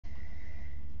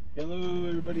Hello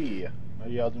everybody, how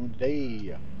y'all doing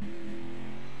today?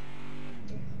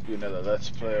 Do another Let's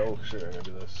Play. Oh sure,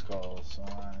 maybe this called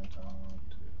Sign Tone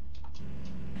 2.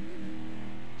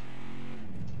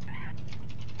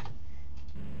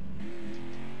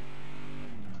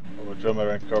 I'm gonna draw my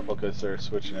rank purple because they're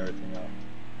switching everything up.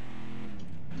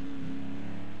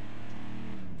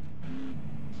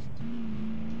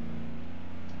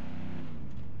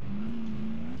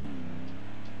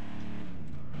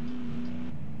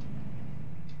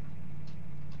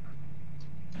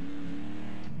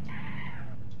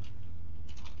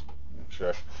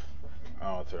 Sure.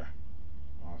 I want to.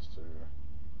 Monster.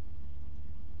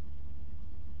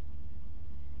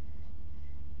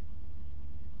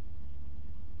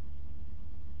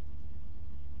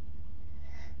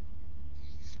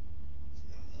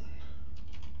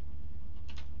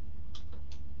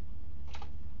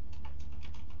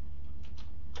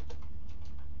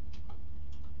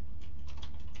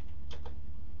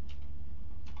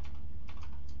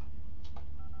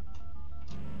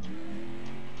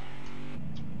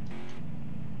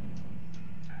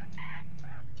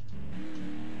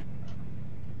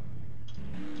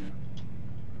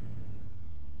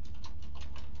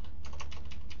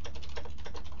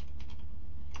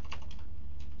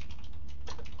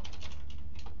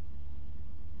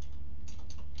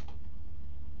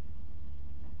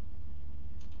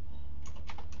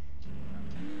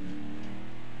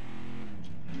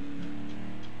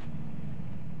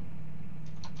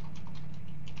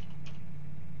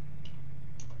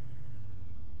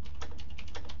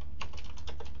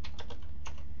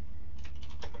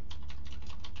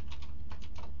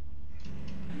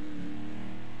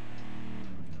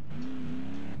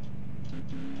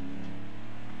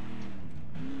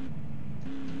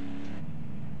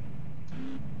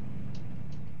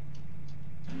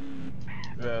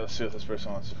 Yeah, let's see what this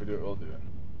person wants. If we do it, we'll do it.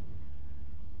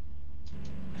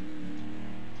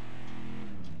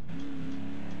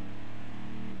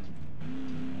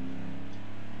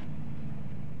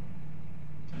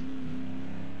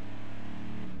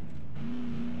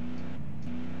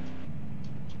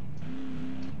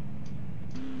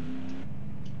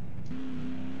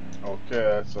 Okay,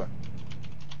 that's a...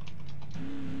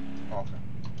 Okay.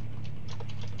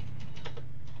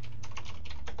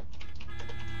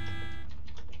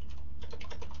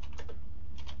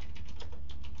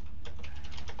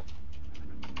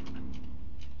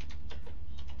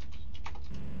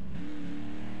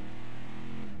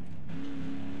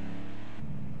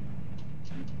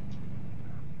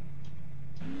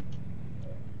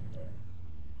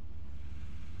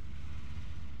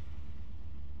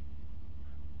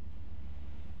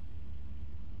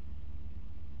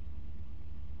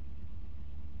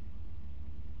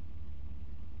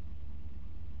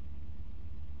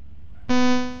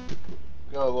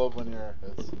 Gotta love when you're...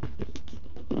 It's...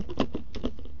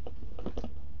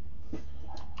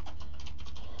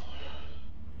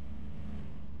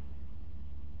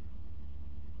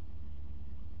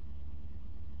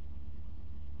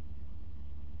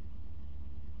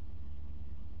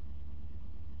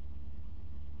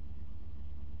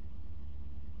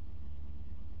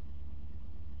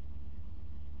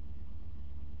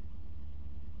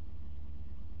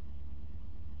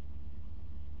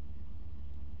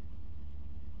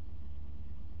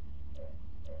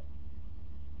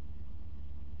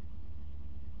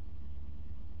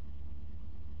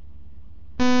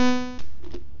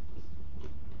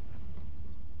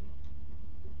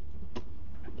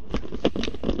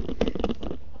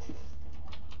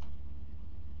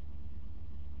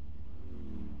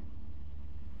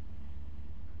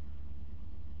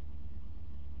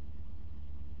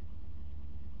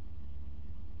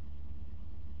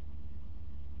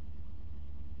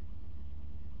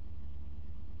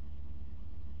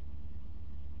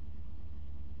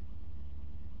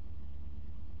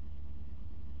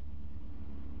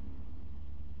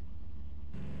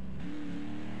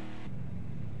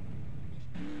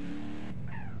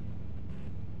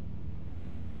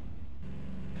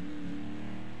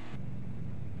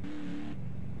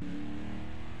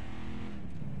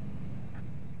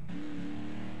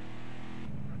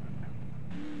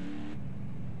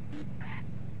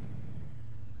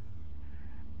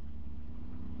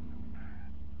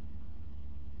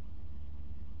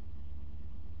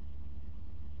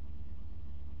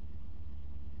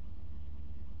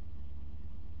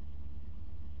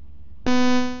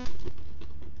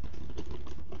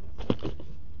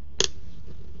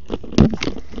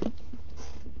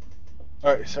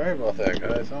 Alright, sorry about that,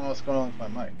 guys. I don't know what's going on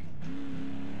with my mic.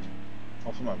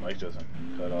 Hopefully my mic doesn't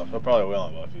cut off. It probably will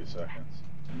in about a few seconds.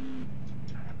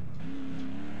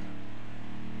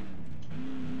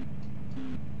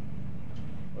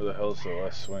 Where the hell's the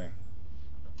west swing?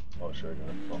 Oh, sure, I got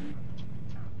a phone.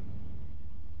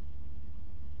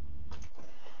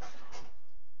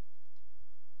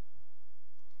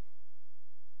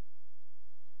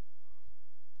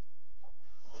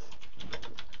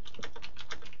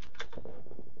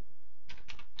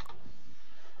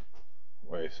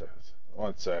 Wait a second.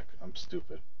 1 sec. I'm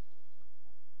stupid.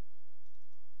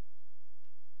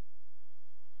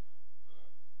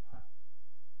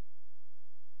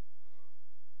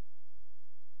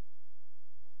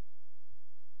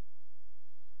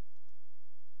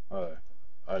 Alright.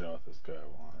 I know what this guy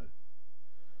wanted.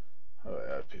 How do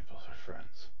I add people as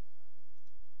friends?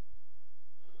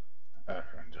 Add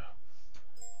friend job.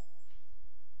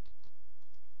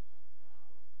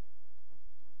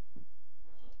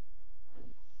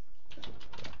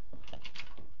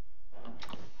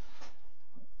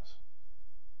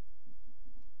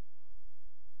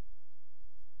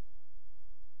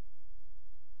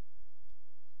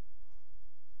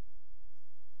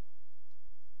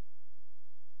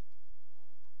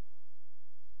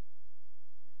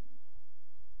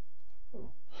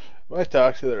 Do I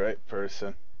talk to the right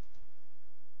person?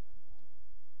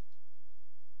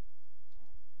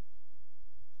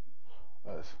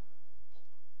 That's,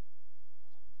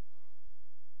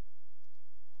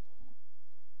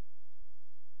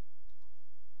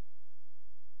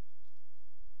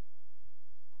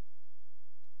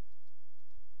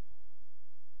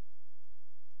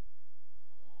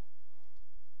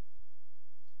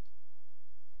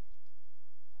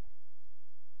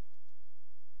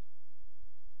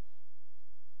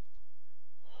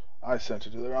 I sent it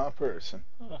to the wrong person.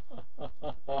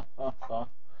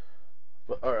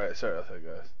 But alright, sorry about that,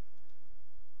 guys.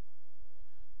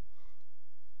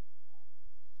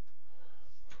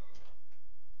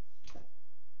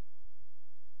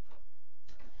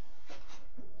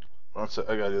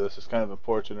 I gotta do this. It's kind of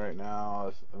important right now.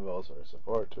 This involves our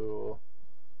support tool.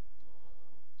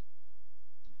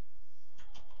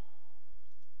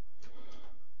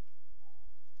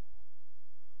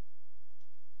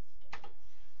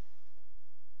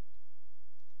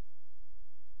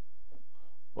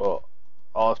 Well,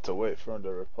 I'll have to wait for him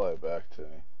to reply back to me.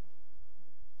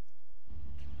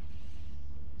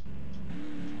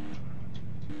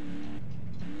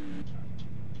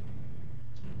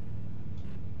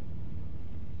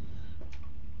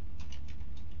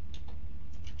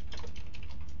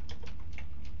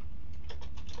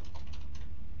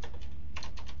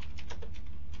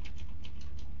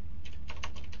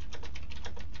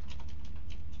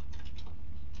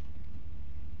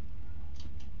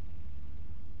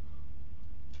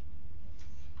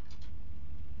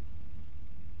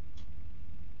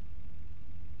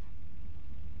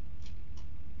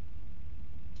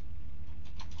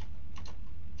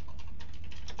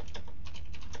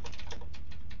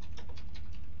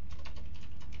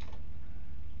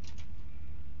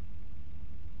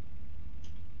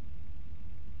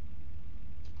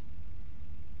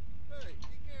 Hey,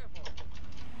 be careful.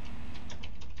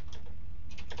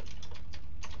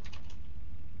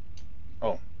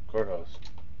 Oh, courthouse.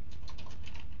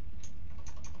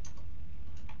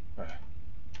 Alright.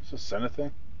 Is this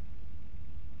anything?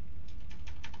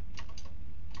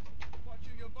 Watch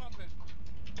who you're bumping.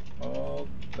 Oh,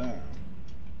 damn.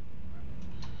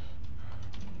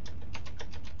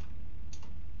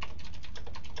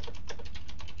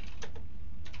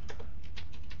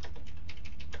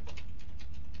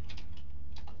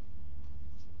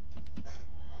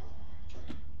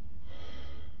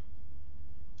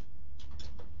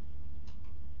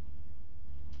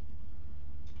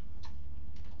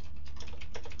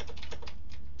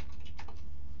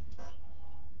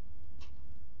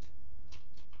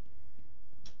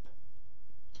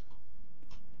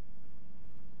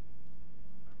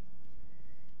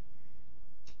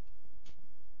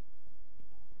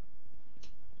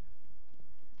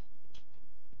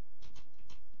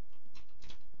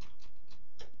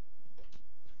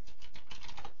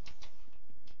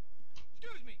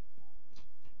 Excuse me.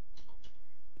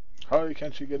 How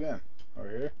can't you get in? Over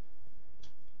here?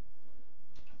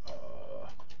 Uh,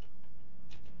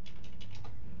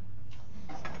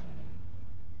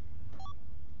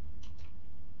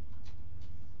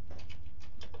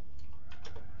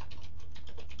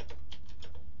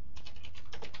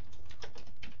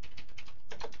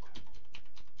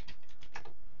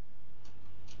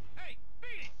 Hey, beat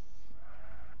it.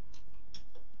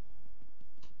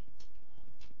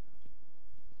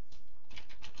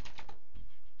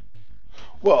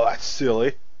 well, that's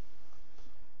silly.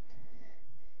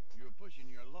 You're pushing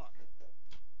your luck.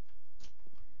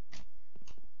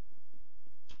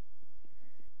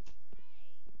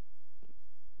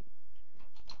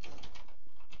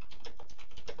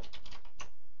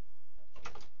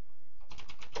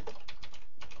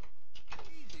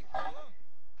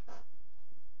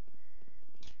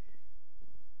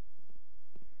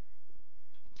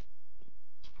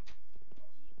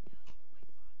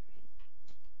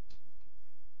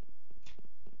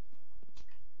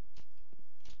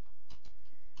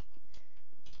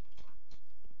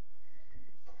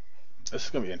 This is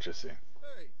gonna be interesting.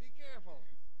 Hey, be careful.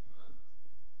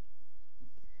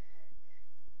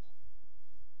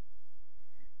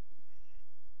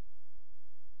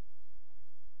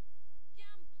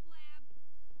 Dumb pleb.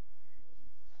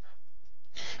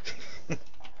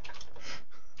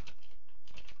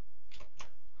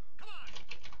 Come on,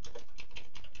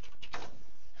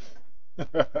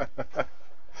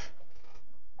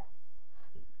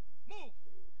 move.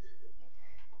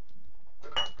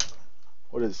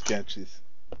 What is Genchi's?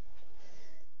 Pardon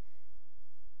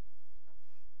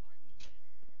me.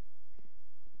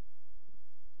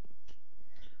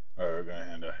 Alright, we're gonna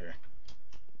hand out here.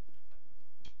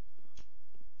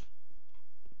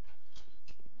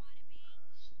 Wanna be?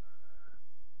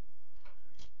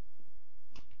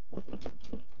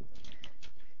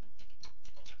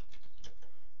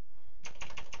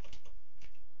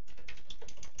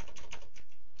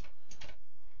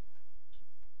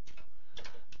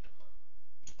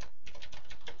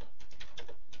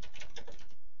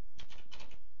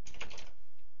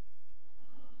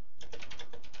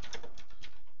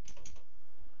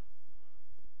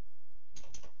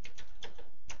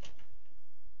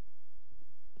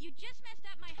 You just messed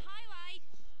up my highlights.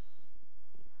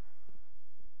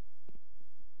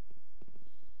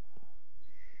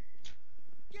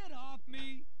 Get off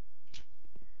me.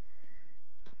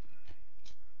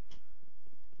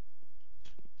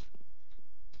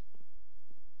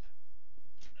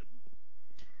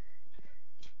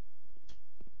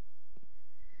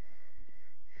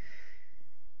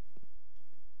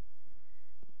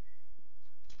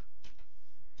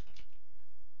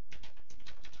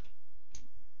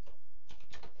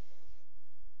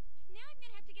 Now I'm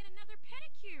gonna have to get another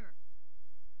pedicure.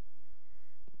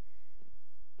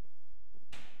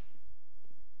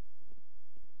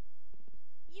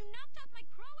 You knocked off my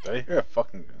Did I crowlet. hear a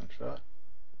fucking gunshot?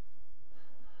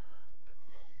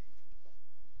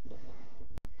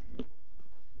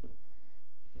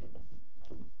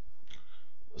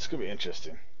 This could be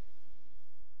interesting.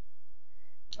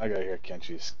 I gotta hear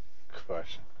Kenchi's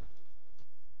question.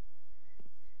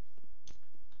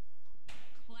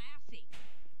 Classy.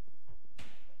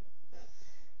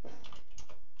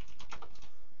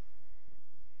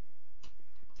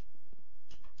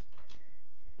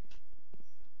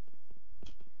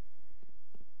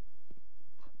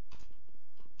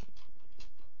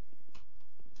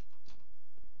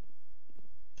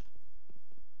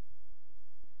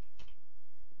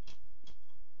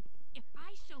 If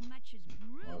I so much as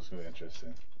Well, this bruise. could be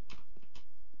interesting.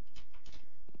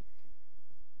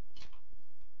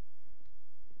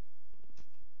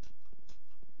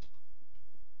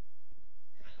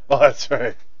 Oh, that's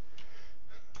right.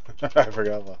 I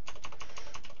forgot about.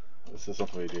 This is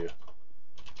something we do.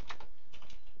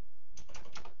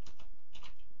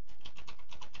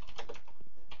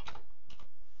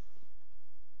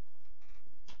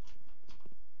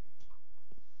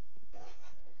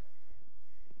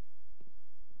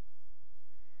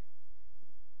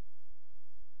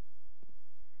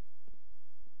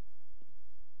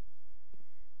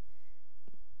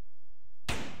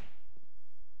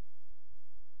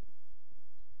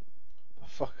 The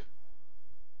fuck?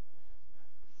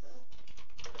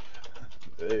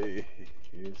 They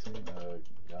using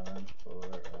a gun for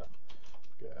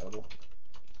a gavel?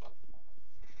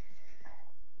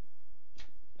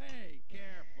 Hey,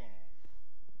 careful.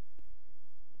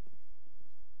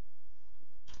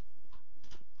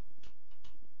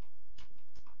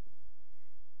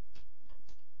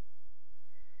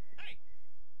 Hey,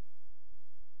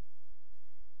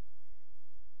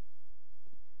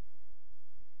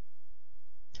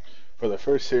 For the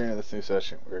first hearing of this new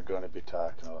session, we're going to be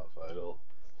talking about vital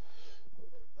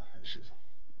issues.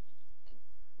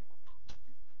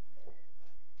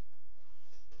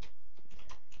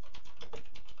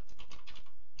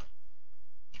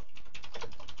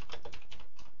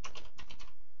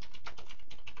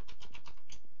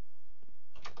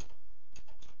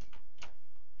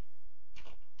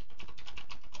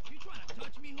 you trying to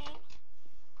touch me, Holmes?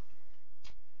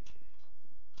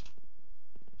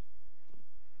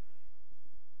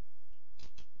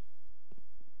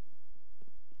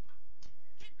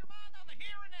 Keep your mind on the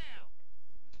here and now.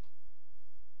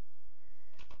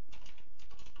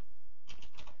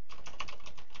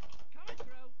 Coming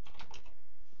through.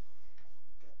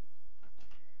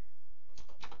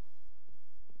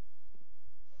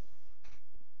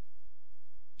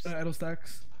 Idle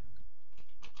stacks.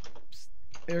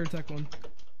 Air attack one.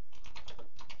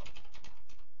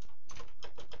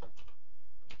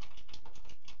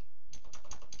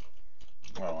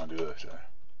 I don't want to do this.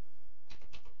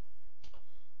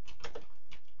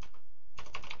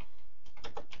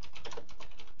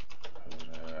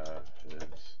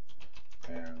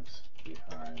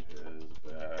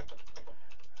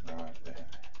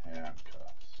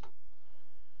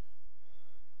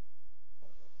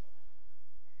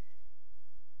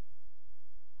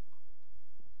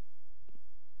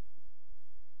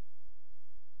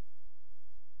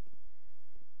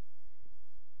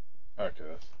 Okay.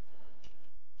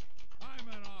 I'm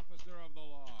an officer of the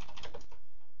law.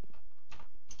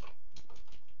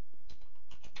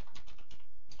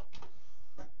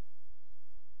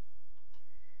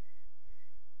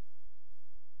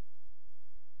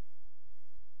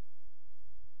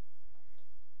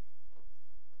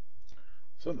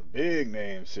 Some of the big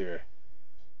names here.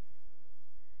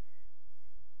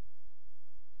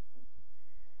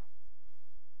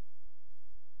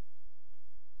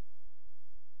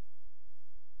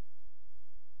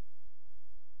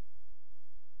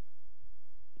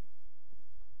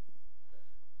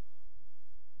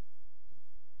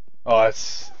 Oh,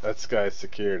 that's guy's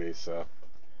security, so.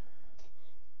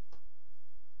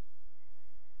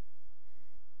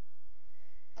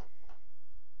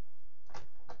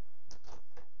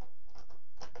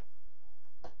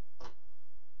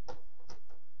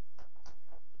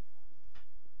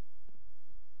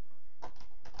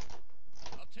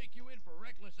 I'll take you in for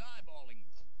reckless eyeballing.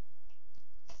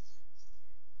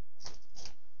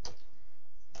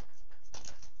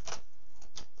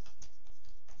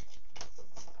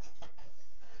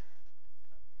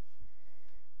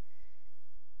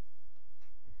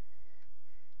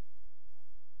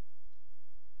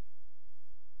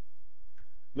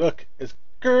 Look, it's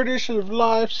Kurdish of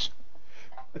lives.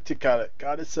 What you call it?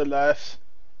 Goddess of lives.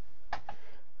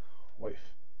 Wife.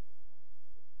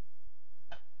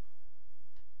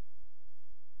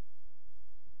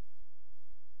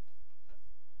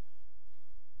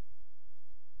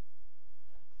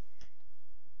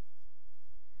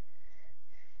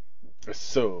 It's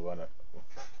so wonderful.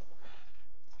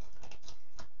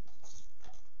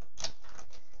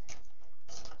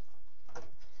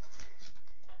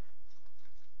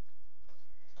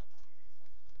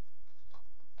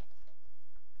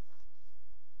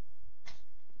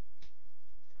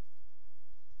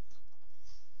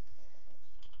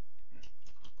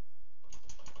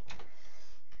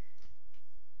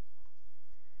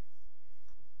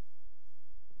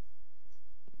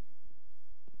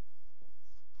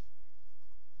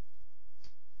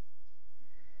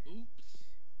 Oops.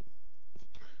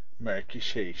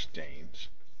 Marcus Hastings.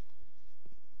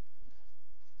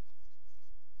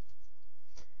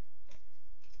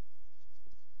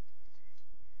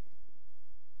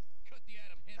 Cut the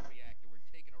Adam Hent reactor. We're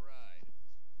taking a ride.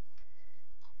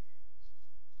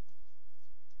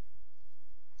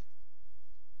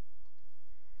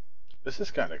 This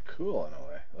is kind of cool in a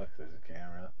way. Look, there's a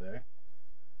camera up there.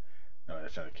 No,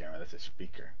 that's not a camera. That's a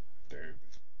speaker. There.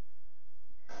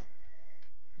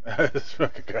 That's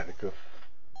fucking kind of cool.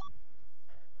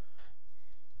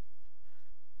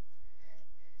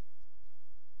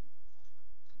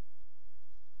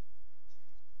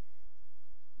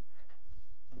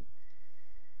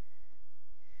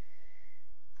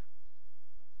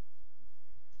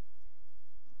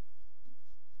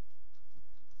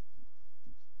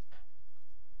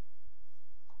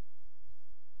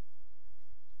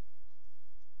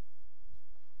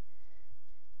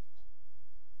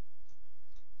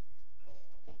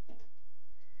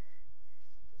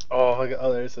 Oh, look,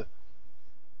 oh, there's a.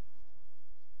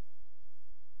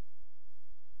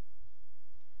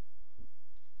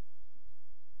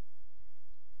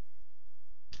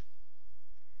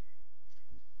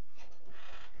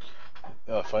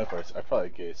 Oh, funny part is I probably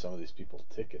gave some of these people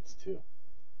tickets too.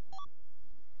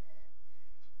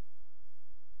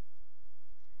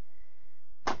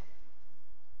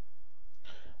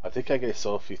 I think I gave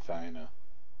Sophie Thine a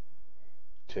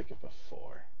ticket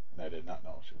before, and I did not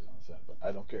know she was on set, but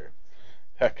I don't care.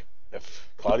 Heck, if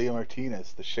Claudia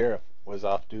Martinez, the sheriff, was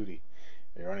off duty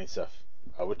and running stuff,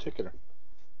 I would ticket her.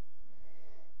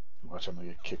 Watch, I'm gonna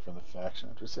get kicked from the faction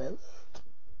after saying that.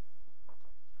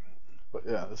 But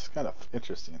yeah, this is kind of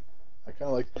interesting. I kind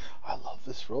of like. I love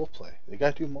this role play. They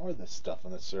gotta do more of this stuff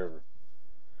on the server.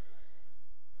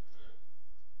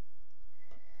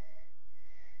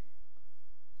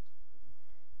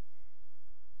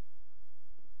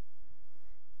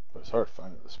 But it's hard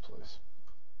finding this place.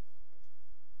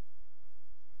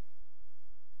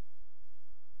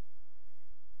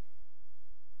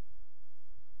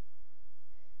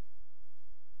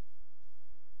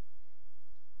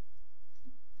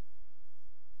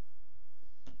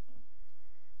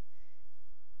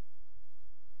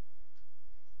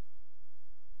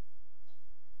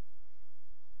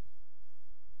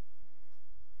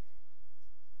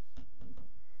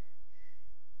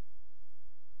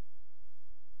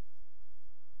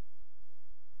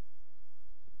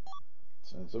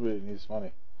 So somebody needs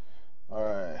money. All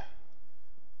right.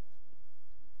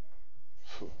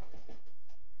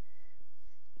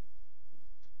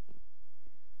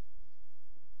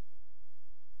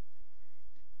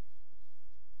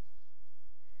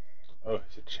 Oh,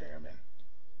 he's a chairman.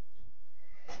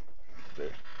 There.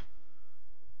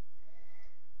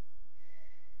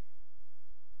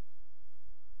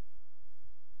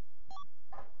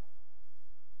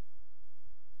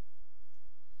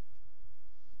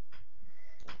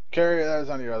 Carrie, that was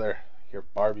on your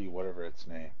Barbie, whatever its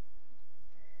name.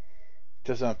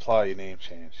 Doesn't imply a name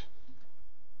change.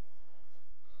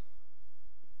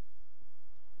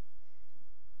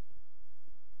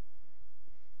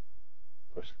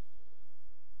 Push.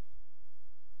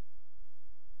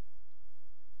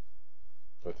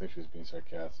 I think she was being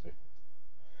sarcastic.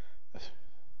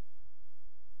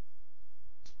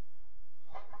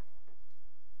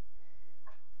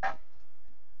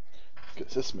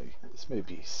 Because this may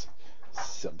be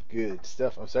some good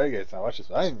stuff. I'm sorry, guys, not watch this,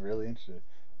 but I'm really interested.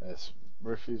 As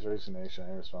Murphy's resignation,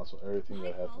 I am responsible for everything My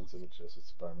that happens in fault. the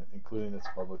Justice Department, including its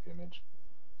public image.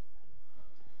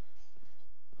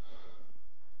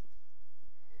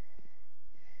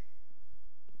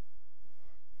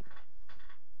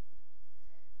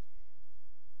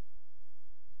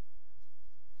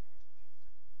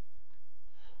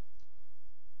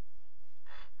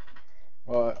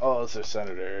 Well, all those are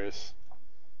senators.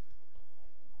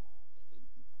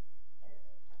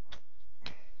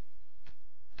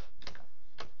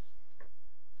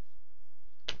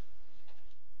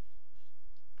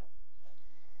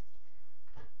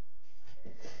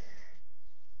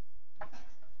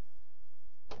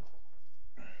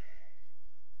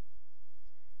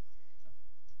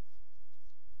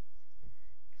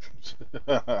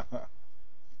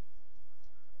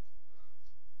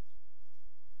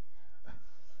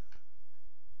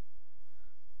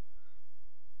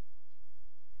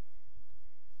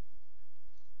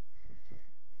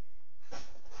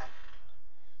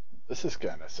 This is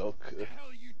kind of so What the cool. hell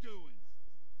are you doing?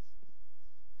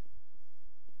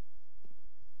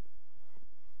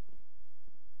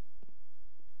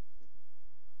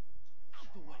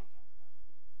 Out the way.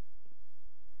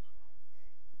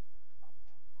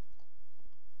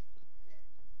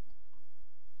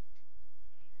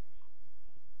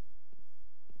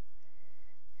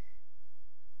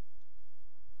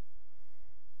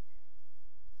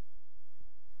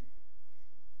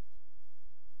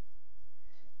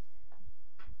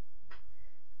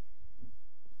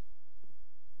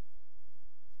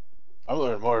 I'm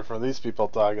learning more from these people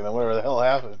talking than whatever the hell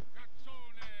happened. Cazzone!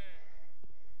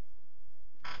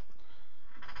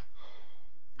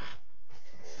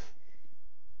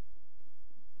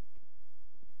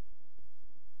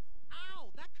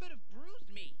 Ow! That could have bruised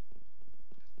me.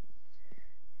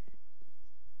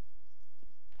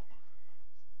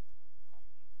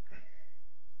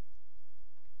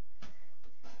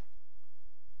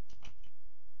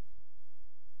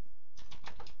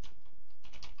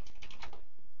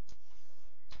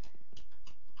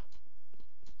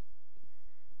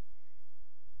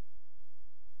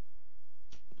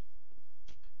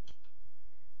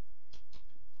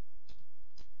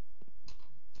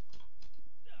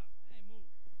 Hey, move.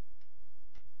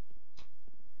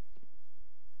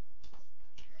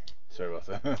 Sorry about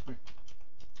that.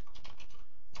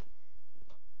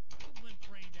 You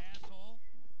limp-brained asshole.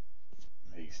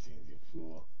 Hastings, you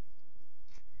fool.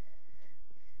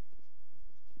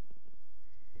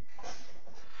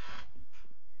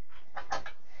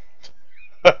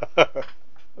 Don't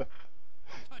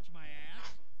touch my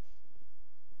ass.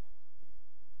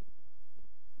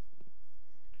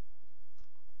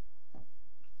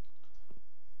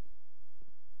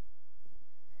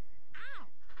 Ow!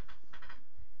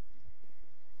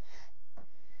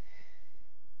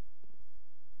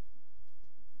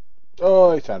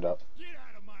 Oh, he timed out. Get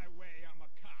out of my way. I'm a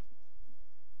cop.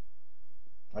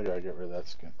 I gotta get rid of that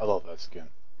skin. I love that skin.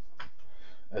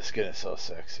 That skin is so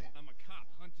sexy. I'm a cop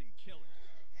hunting killers.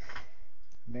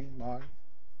 Neymar.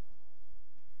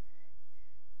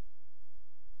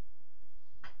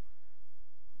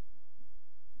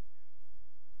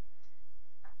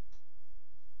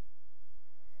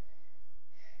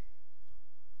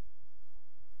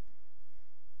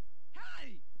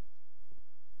 Hey!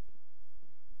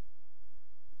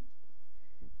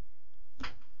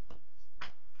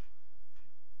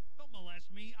 Don't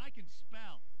molest me. I can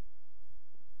spell.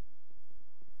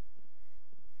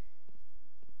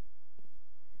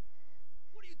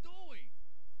 What are you doing?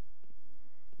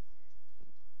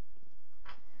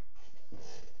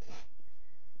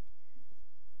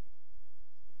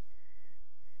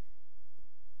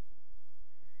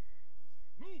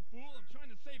 Move, fool. I'm trying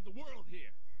to save the world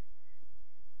here.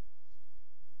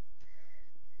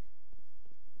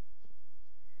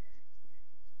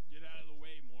 Get out of the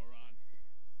way, moron.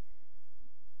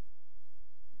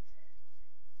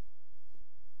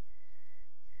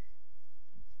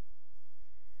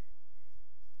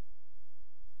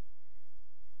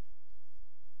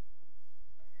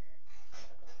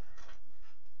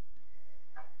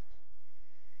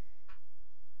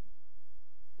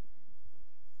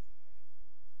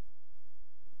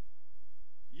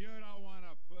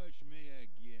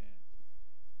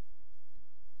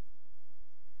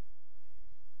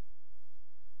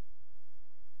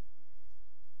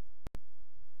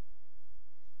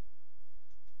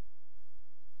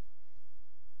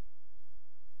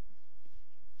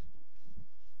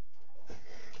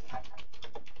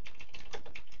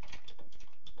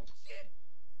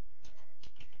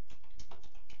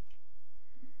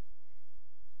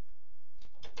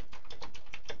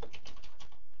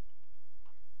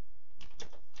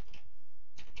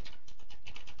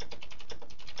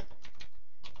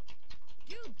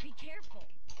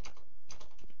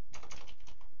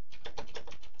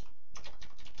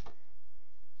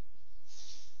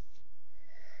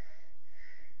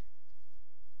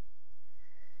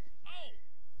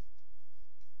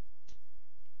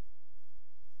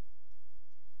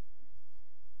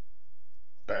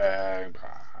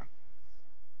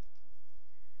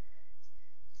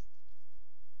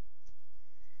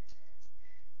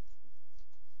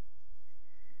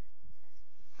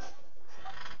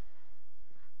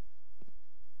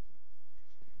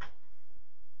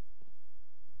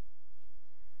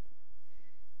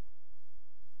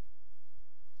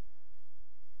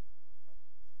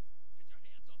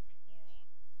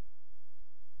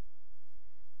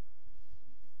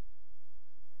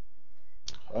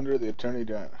 under the Attorney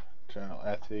General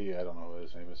at the, I don't know what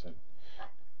his name is,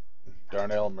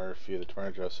 Darnell Murphy, the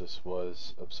Department of Justice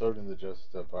was absorbed in the Justice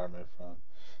Department from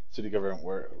city government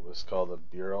where it was called a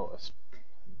Bureau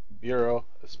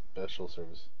of Special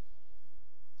Service.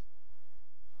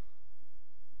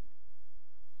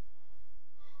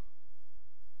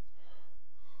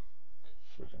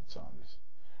 Freaking songs.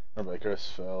 Run by Chris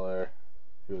Feller.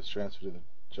 He was transferred to the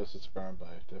Justice Department by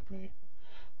Deputy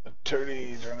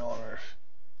Attorney General Murphy.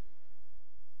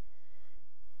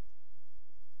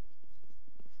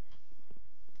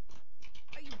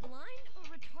 Are you blind or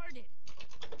retarded?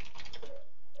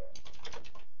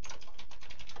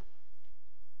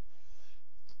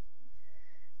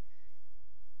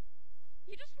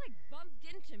 You just like bumped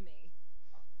into me.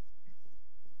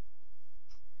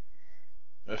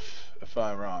 If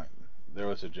I'm wrong, there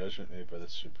was a judgment made by the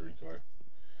Supreme Court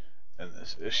in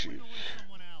this issue.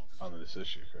 Someone else. On this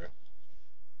issue, correct?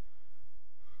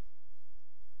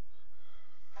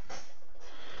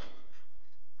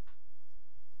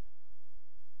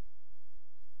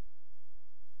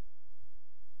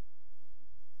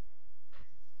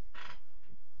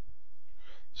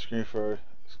 Supreme Court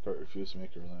refused to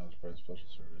make a ruling on the Department of Special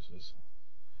Services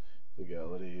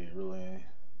legality, ruling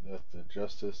that the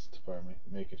Justice Department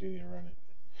may continue to run it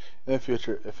in the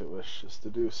future if it wishes to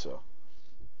do so.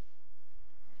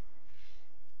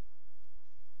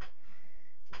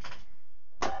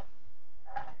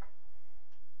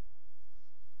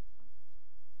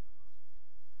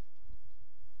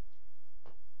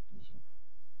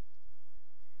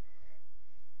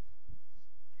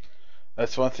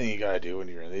 That's one thing you gotta do when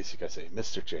you're in these. You gotta say,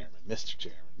 Mr. Chairman, Mr.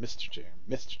 Chairman, Mr. Chairman,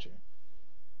 Mr. Chairman.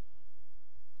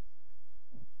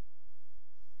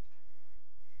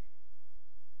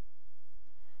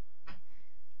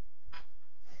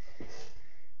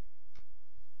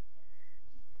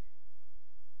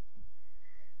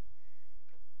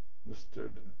 Mr.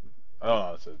 I don't know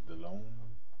how to say Delone.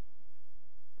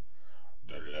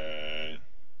 Delane.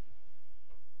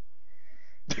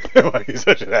 Why he's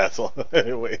such an asshole.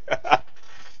 Anyway.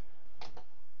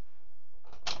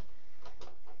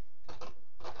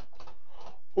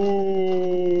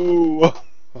 Ooh.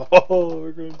 Oh,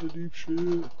 we're going to deep shit.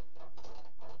 Watch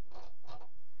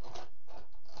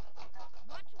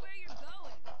where you're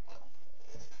going.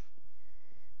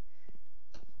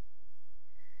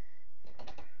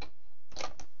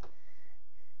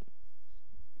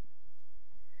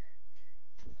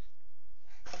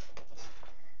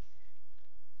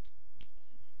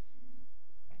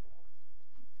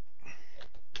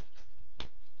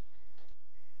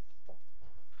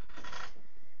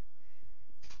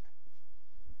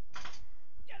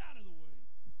 Get out of the way.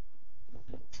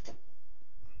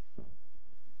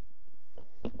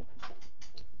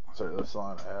 Sorry, that's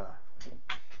on. Watch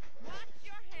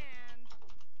your hand.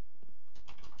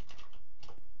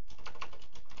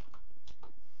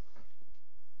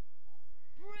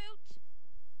 Brute.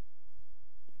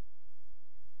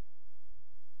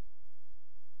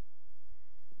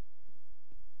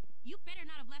 You better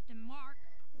not have left a mark.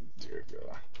 Dear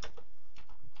God.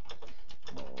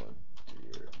 Oh,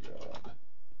 dear God.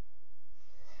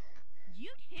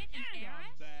 You'd hit an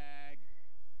heiress? Bag.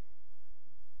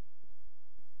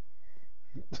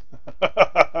 Watch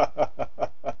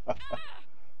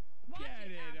Get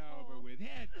it asshole. over with.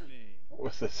 Hit me.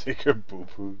 What's the secret boo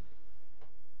boo?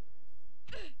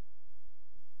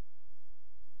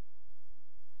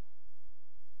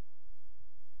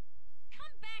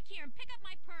 Come back here and pick up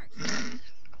my purse.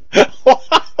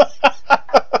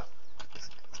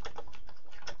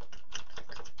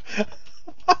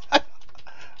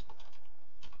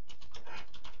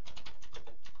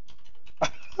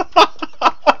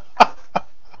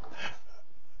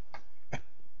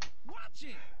 Watch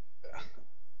it.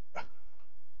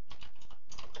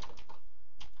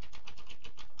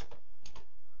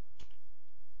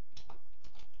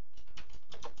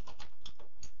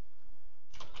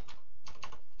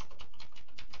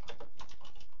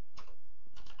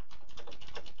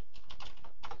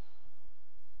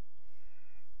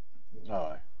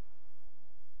 Oh.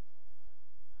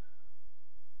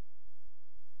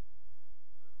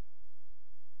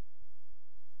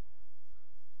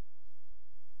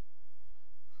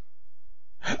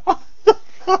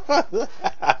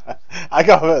 I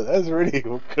got it. That's really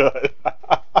good.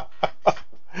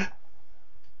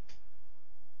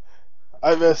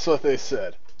 I missed what they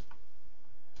said.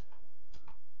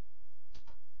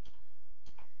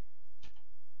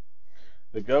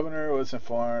 The governor was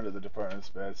informed of the department's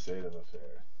bad state of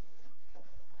affairs.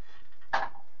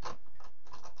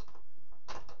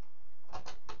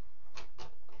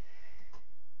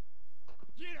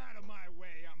 Get out of my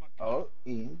way. I'm a cop. Oh,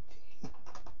 Indeed.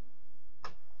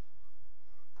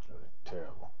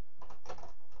 Terrible.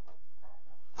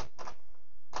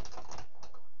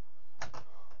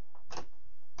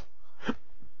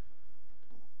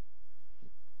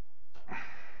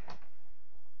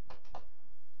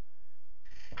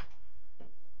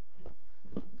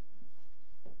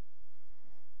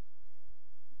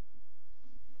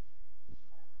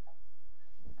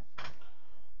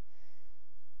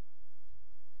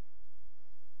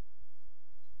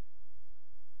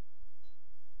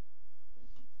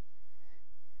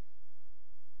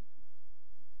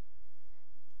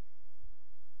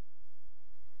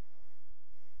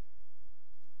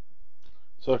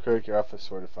 So, Kirk, your office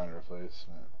sort to find a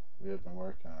replacement. We have been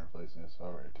working on replacing this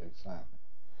already. It takes time.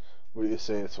 Would you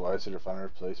say it's wiser to find a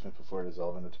replacement before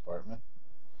dissolving the department?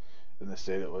 In the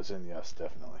state it was in, yes,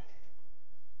 definitely.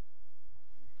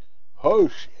 Oh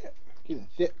shit, getting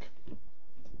thick.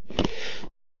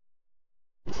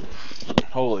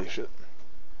 Holy shit.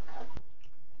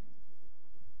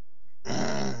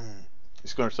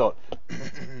 He's going to sell it.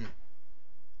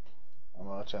 I'm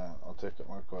out of time. I'll take up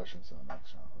more questions in the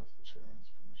next round with the chairman's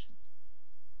permission.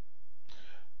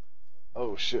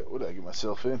 Oh shit, what did I get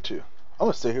myself into? I'm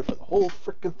gonna stay here for the whole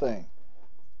freaking thing.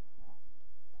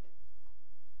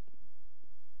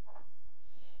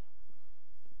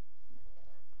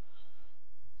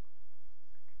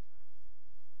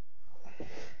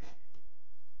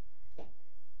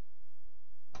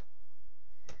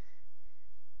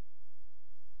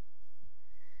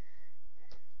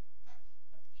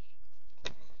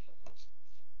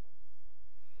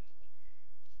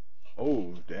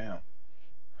 Oh, damn.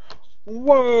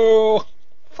 Whoa!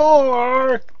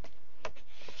 4!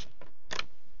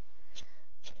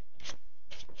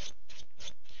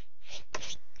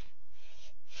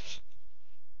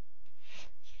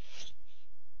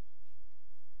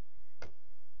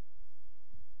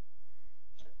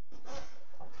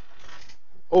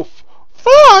 Oh,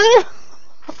 5?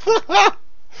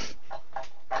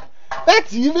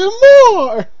 That's even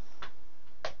more!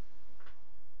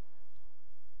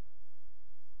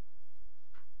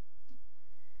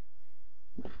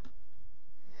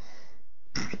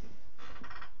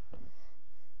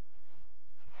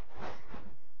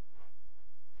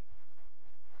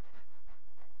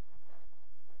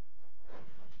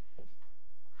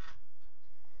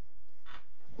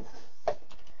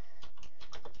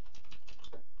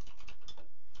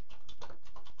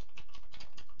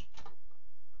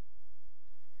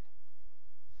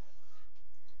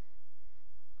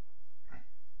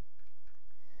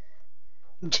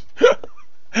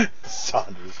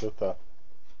 Saunders with a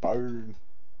burn.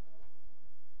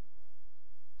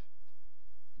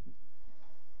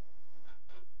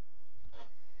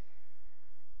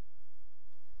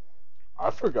 I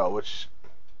forgot which.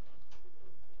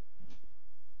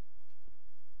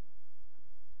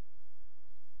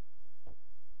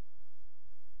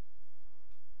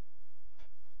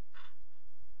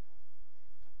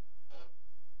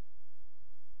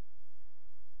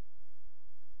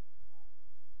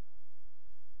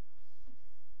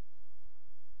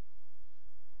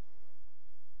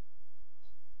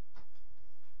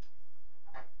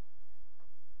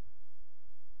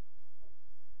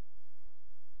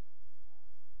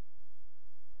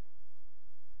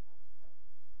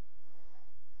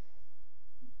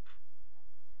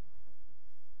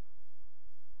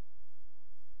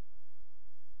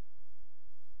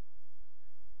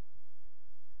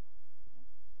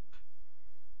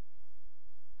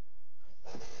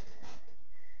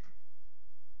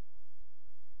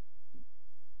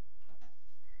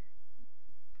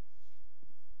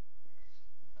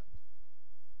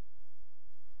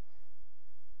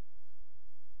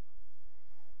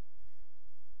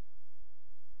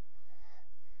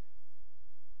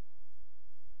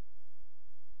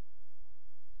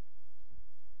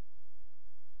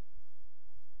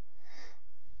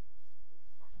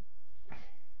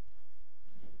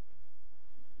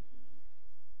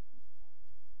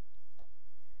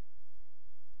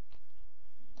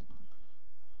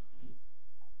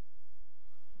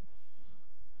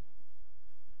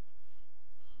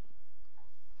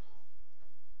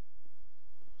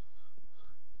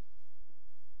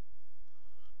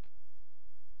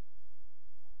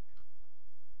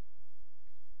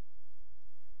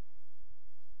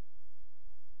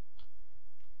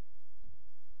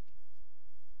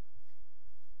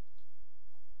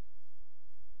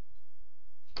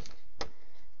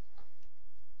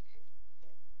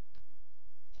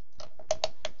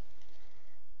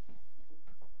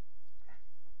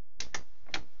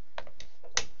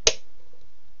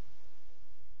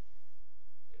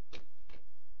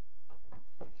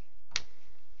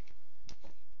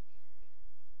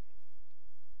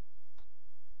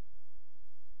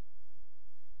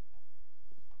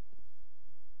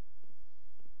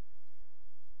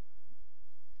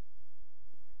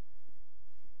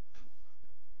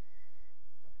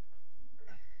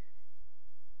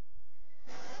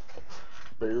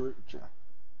 Beirut.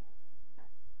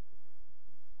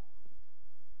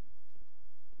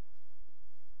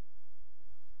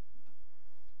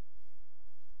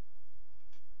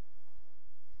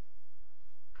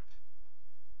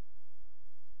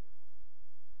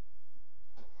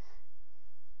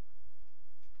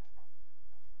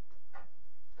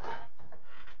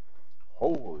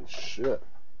 Holy shit.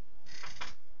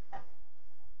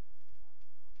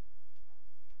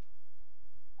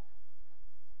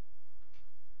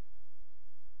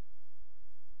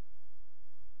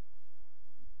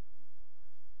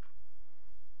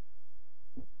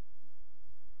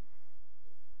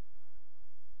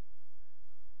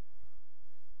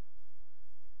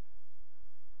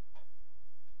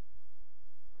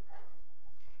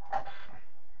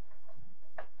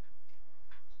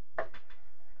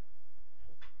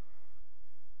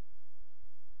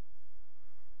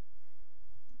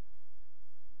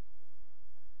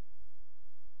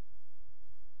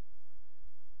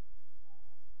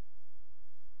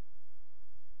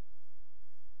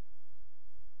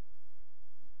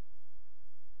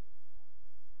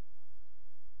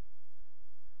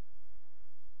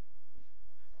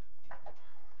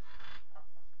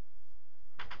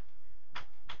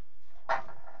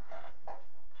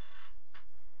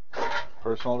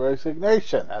 Personal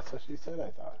resignation. That's what she said, I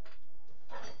thought.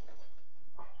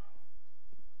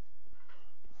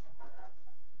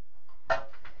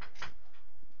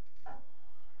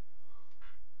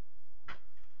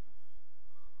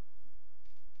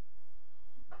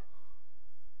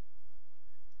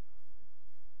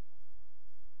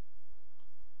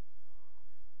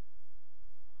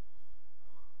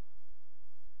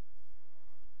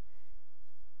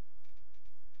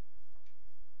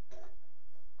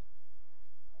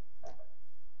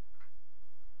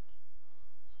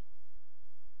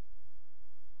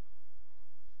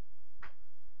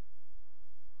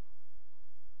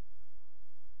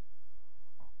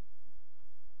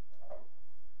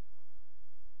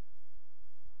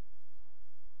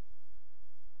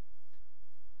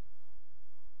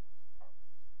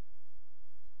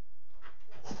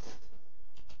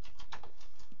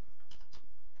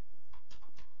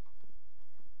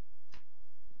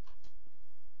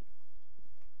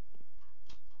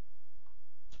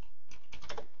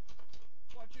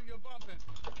 Watch who you're bumping.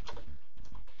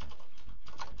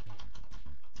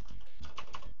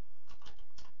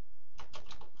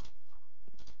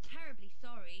 Terribly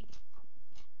sorry.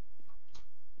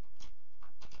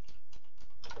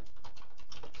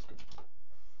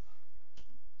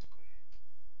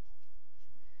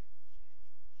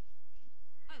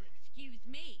 Oh, excuse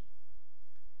me.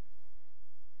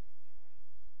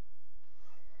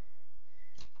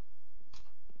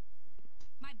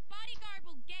 My bodyguard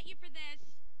will get you for this.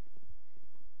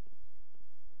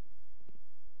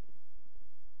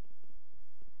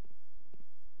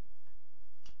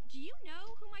 Do you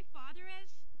know who my father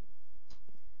is?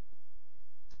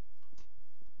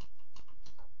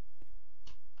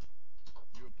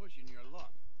 You were pushing your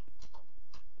luck.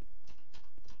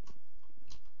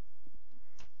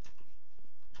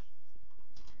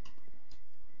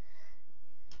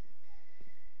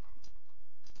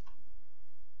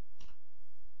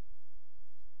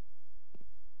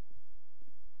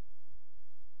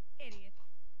 Idiot.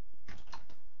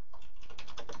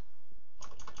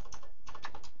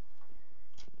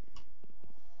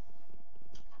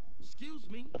 Excuse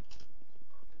me?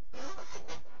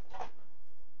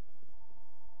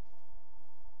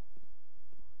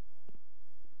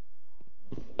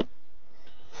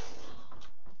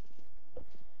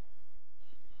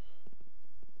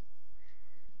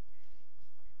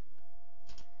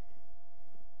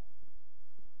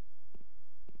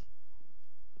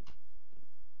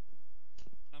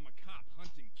 I'm a cop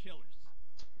hunting killers.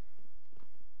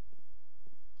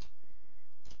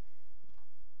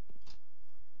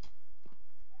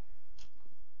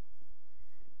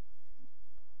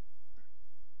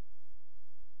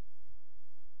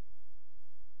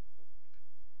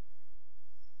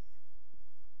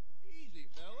 Easy,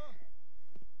 fella.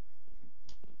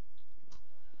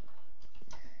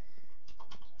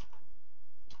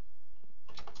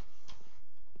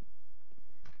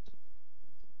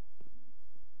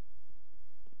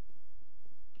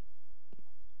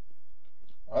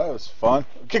 Oh, that was fun.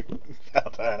 Kick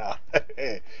out there now.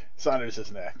 Hey, Saunders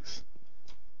is next.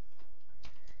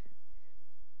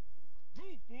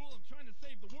 Move, fool. I'm trying to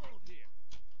save the world here.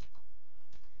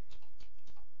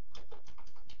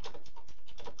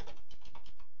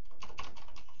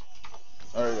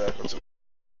 All right, what's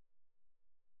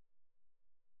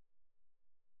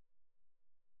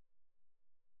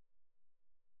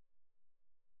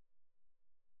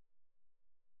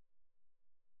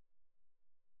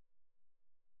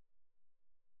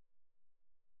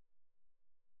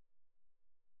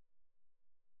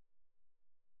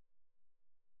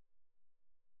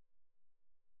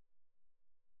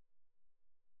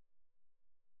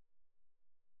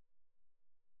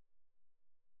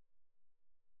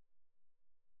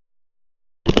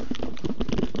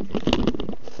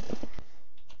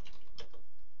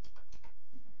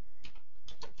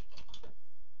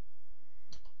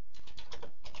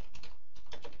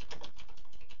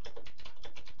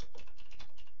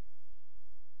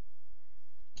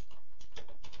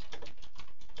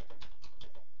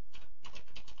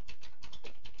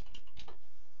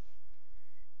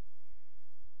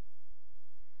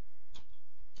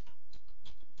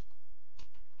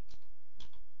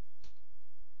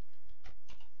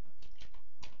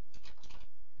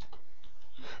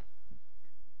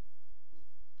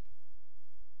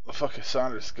fuck is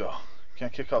Saunders go?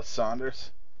 Can't kick out Saunders?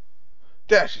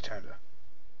 Damn, she turned it.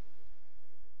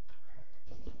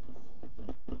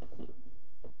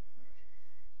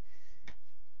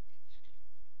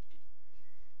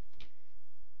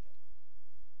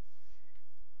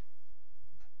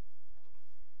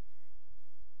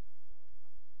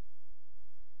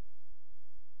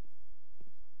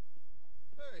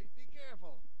 Hey, be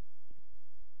careful.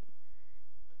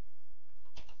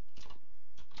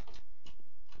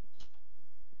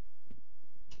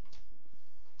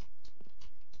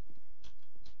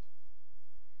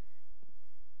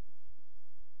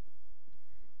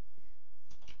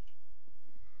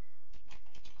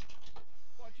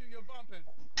 Watch who you're bumping.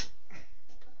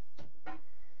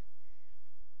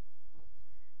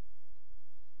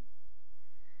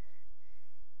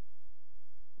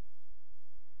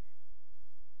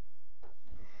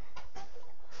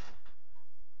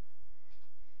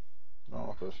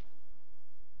 No, push.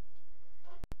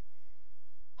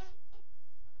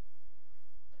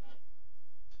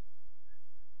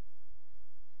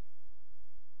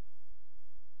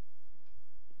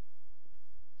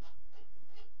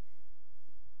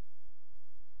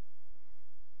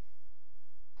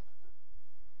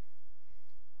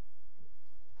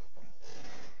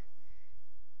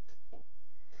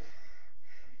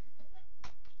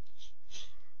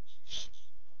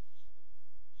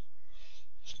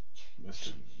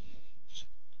 Mr.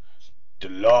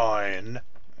 DeLoyne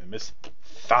and Miss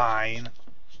Fine.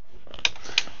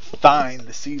 Fine,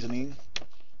 the seasoning.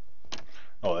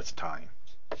 Oh, that's thyme.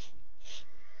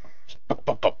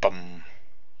 Ba-ba-ba-bum.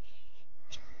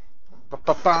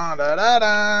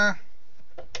 Ba-ba-ba-da-da-da.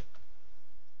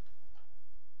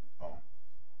 Oh.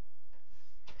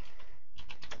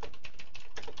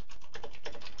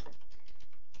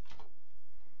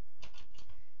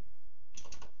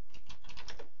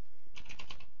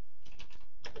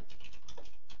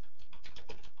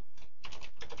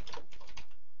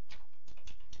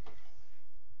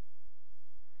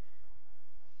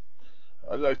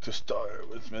 I'd like to start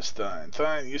with Miss Stein.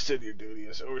 Stein, you said your duty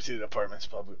is to oversee the department's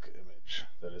public image.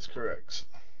 That is correct.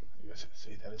 Yes,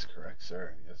 see, that is correct,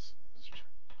 sir. Yes.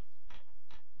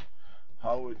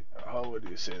 How would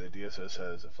you say the DSS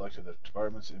has affected the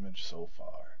department's image so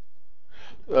far?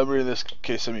 I'm reading this in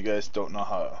case some of you guys don't know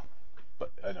how,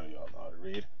 but I know you all know how to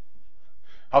read.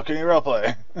 How can you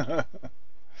roleplay?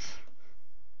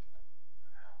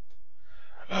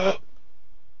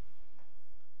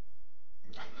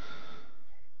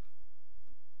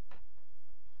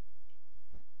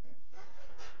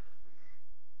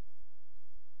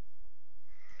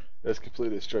 It has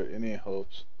completely destroyed any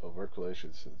hopes of work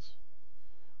relations since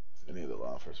any of the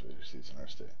law enforcement agencies in our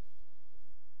state.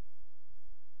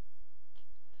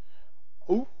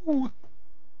 Ooh.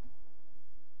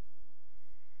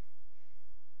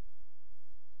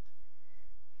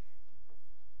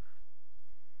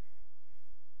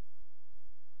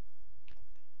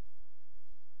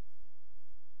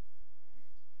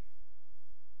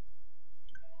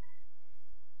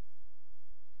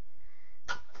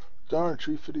 Darn,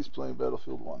 Tree Fitty's playing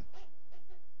Battlefield 1.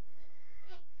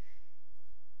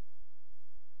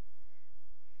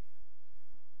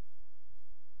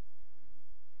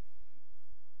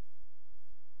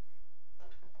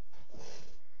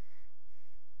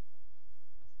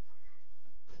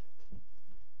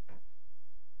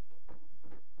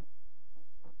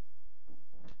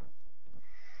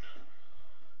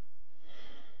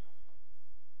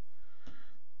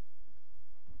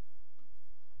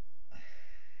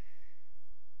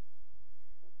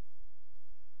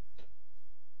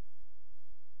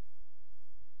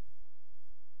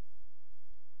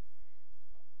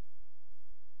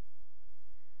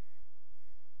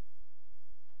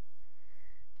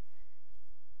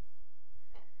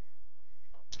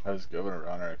 As Governor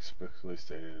Ronner explicitly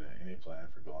stated, any plan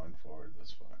for going forward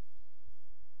thus far.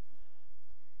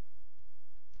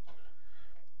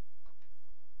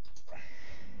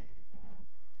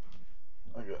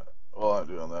 Okay, while I'm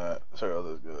doing that, sorry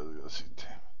about this, guys. Let's see.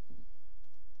 Damn.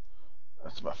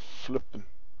 That's my flipping.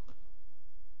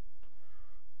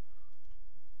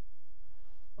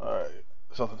 Alright,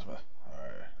 something's missing.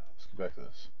 Alright, let's get back to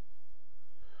this.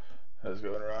 As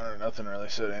Governor Honor, nothing really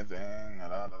said anything.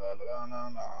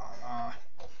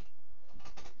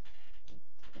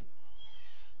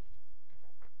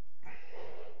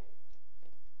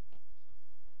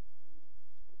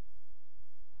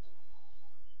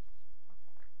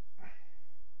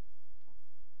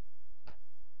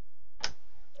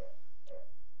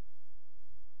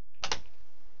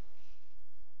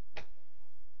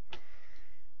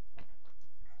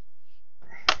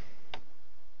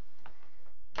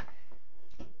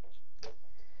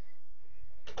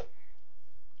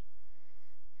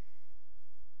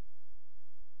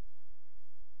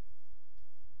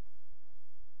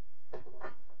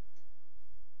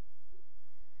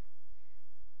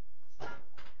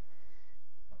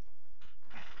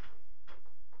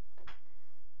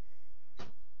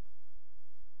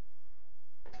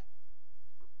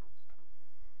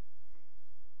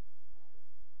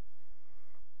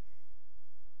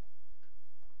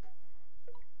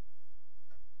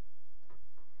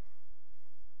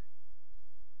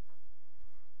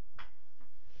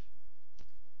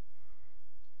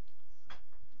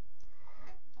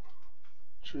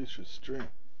 Trees should stream.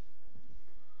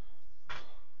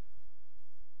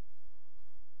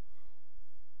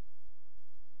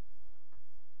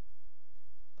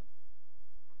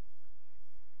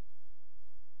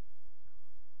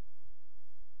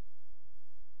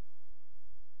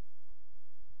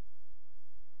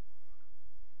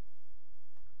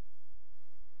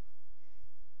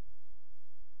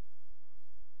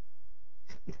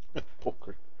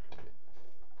 Poker.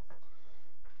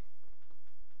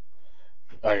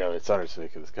 I know it's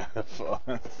understated. It's kind of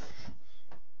fun.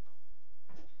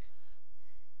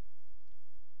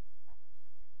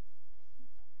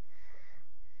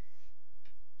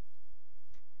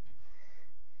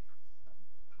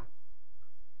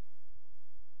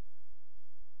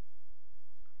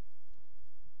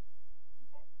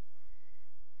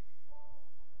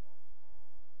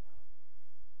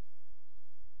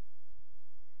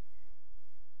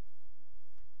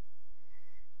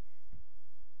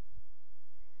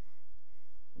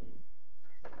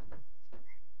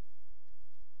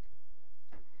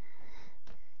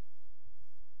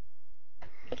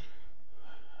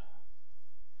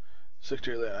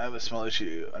 Secretary Land, I have a small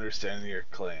issue understanding your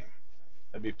claim.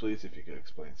 I'd be pleased if you could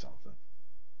explain something.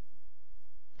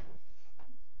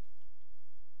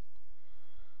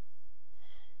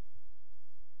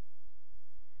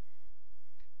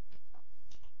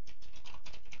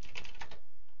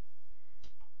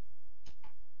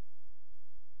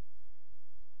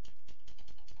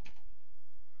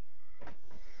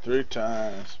 Three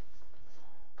times.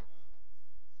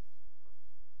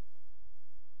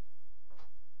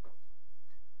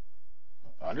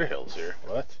 Underhill's here.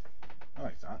 What? No,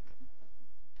 he's not.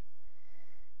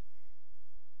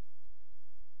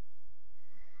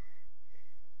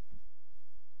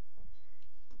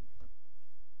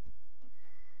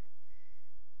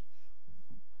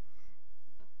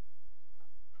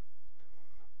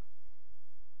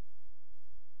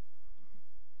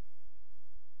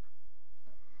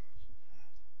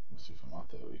 Let's see if I'm out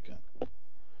that weekend.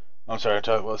 I'm sorry, I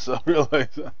talked about stuff. Realize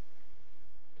that.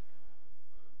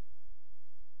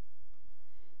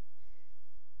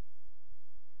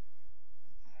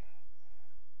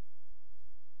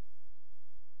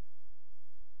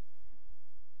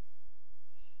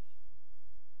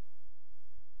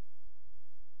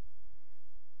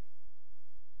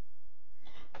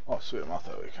 Oh, sweet, I'm out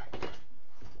that weekend.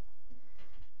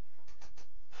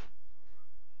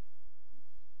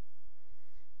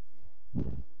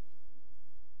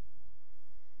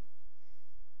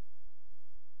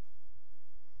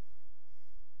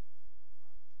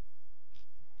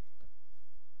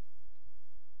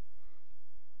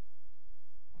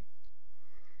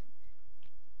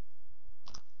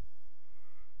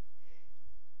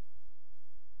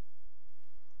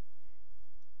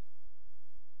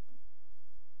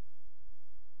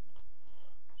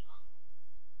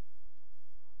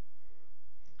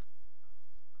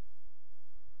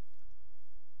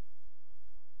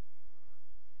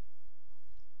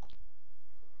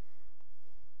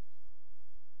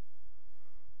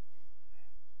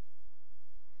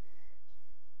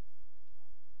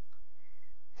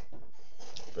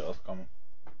 Bill's coming.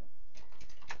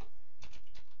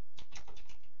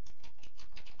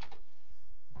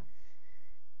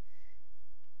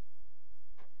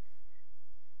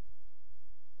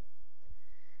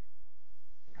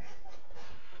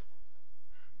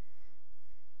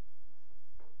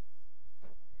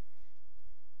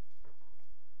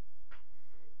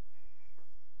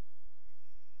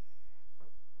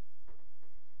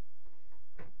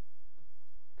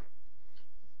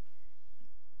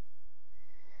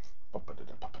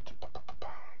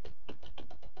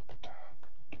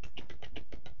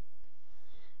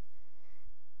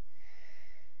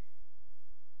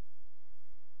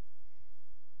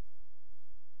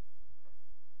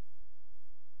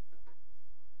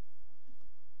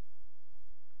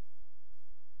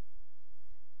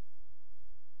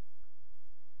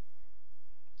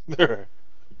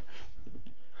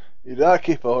 You do not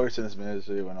keep a horse in his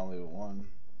ministry when only one.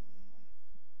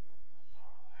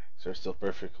 So they're still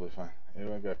perfectly fine.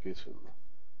 Anyone got keys for the.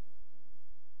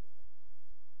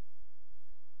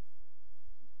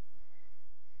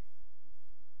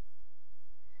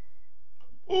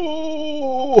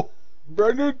 Oh,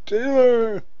 Brendan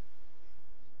Taylor.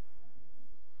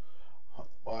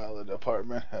 While the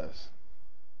department has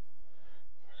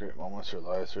great moments where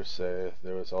lives were saved,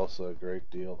 there was also a great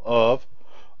deal of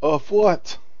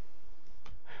what?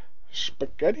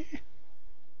 Spaghetti?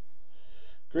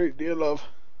 Great deal of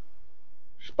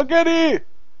spaghetti!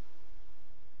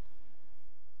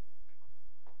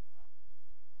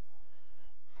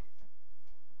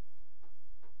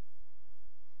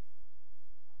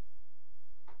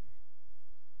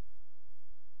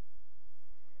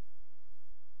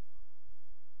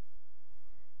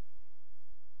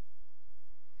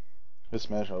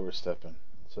 Mismanaged overstepping.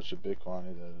 Such a big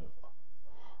quantity that it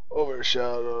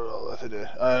overshadowed all that they did.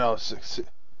 I know.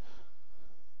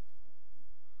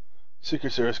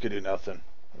 Secret Service could do nothing,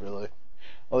 really.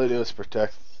 All they do is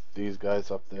protect these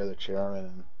guys up there, the chairman,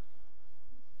 and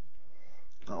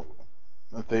oh,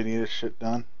 if they needed shit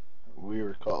done, we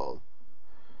were called.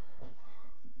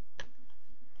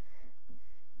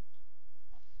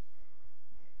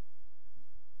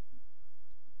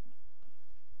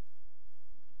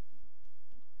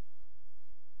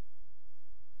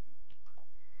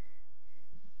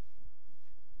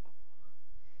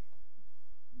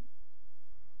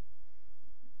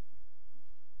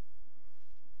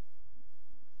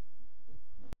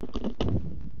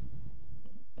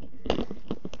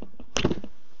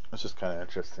 It's just kind of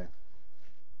interesting.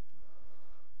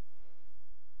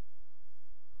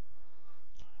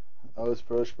 I was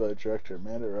approached by Director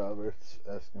Amanda Roberts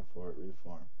asking for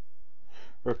reform.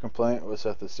 Her complaint was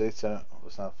that the state senate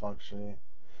was not functioning,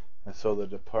 and so the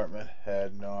department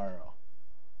had no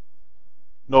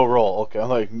role. Okay, I'm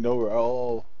like no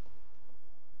role.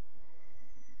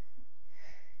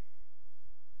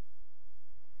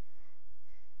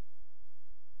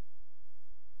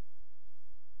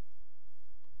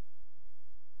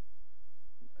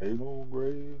 Ain't no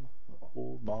grave,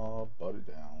 hold my body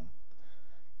down.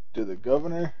 Did the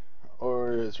governor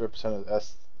or his representative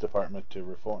ask the department to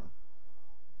reform?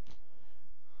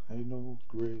 Ain't no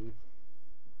grave,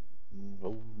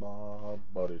 hold my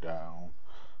body down.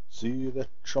 See the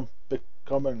trumpet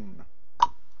coming.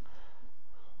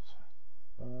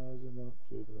 Rising up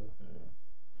to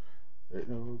the air. Ain't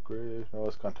no grave. I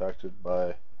was contacted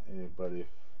by anybody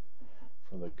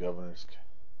from the governor's.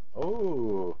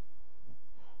 Oh,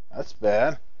 that's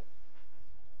bad.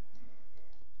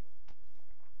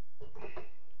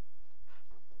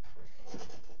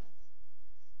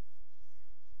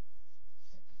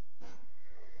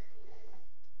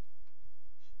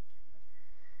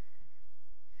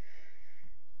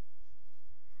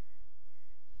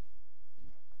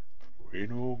 Ain't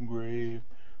no grave,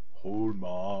 hold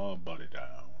my body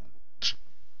down.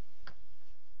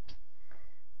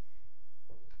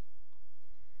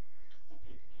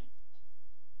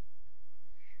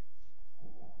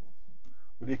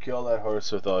 Would you kill that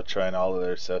horse without trying all of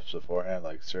their steps beforehand,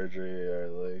 like surgery or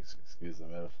legs? Excuse the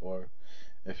metaphor,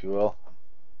 if you will.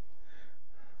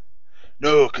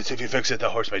 No, because if you fix it,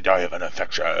 the horse may die of an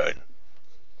infection.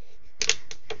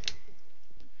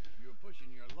 You're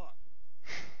pushing your luck.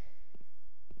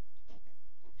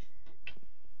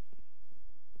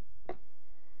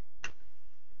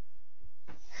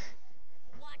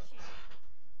 Watch it.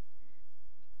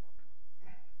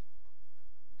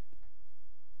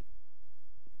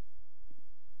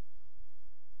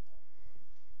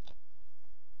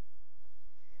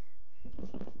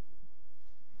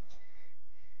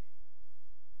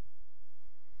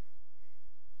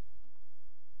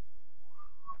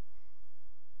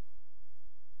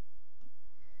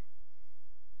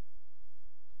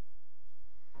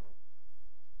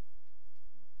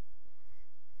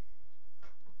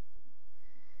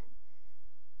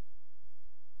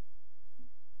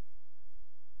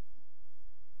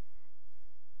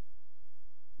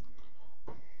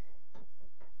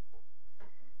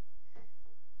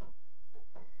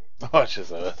 Watch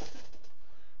this out.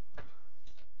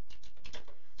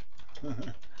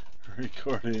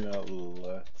 Recording a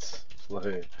Let's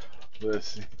Play.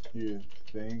 Listen, you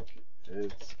think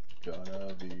it's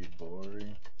gonna be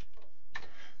boring?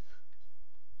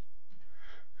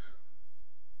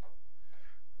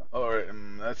 Alright,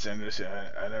 that's interesting.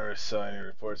 I never saw any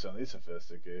reports on these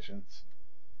investigations.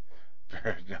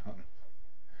 Paragon.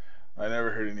 I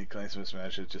never heard any claims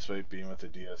mismanaged just by being with the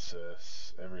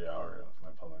DSS every hour of my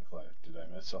public life. Did I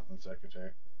miss something,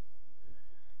 Secretary?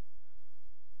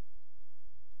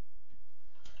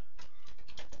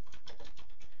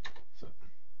 So,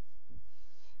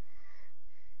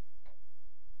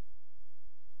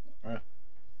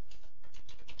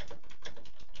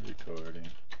 recording.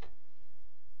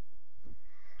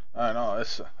 I know,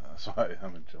 that's why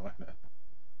I'm enjoying it.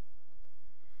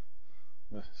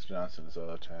 Mrs. Johnson is out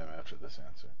of time after this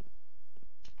answer.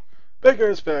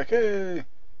 Baker's back, hey!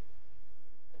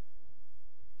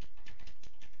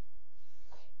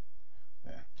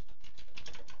 Yeah.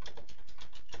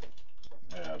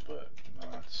 Yeah, but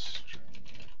not streaming.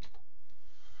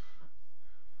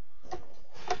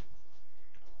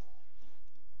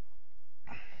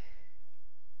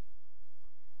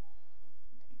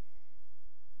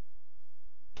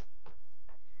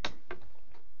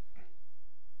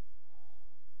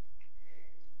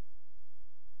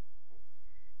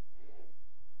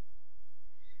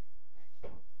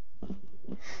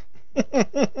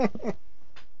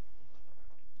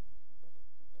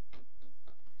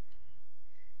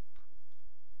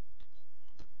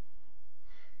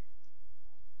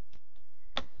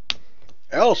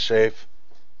 L shape?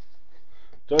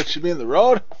 Don't you mean the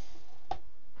road?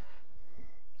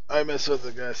 I miss what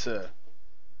the guy said.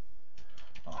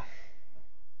 Oh.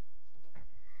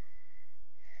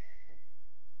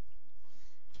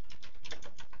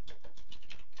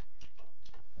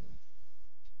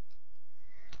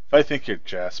 If I think you're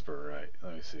Jasper, right?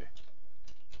 Let me see.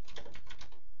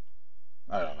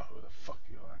 I don't know who the fuck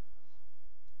you are.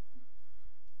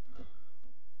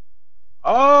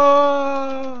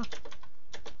 Uh,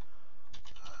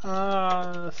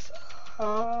 uh,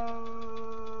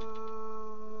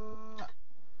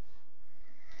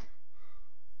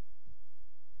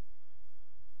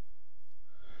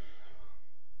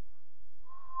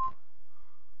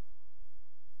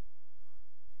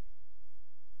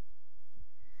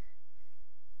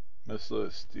 Miss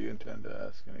Lewis, do you intend to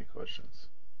ask any questions?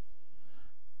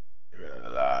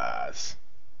 Lies.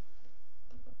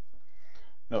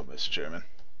 No, Miss Chairman.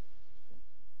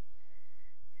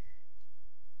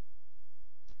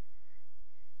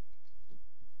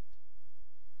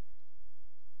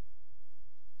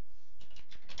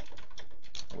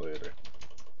 Later.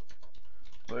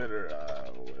 Later, I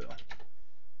will.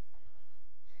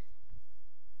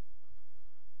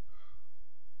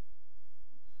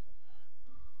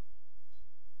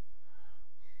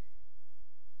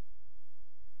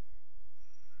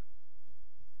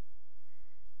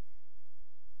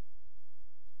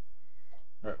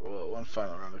 Alright, well, one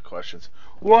final round of questions.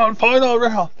 One final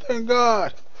round! Thank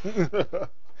God!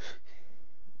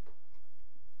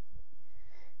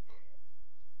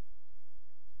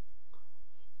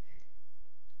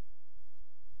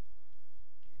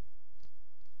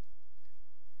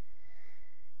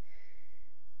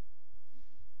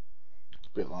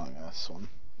 Bit long ass one.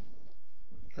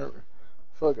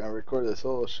 Fuck, I recorded this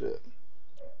whole shit.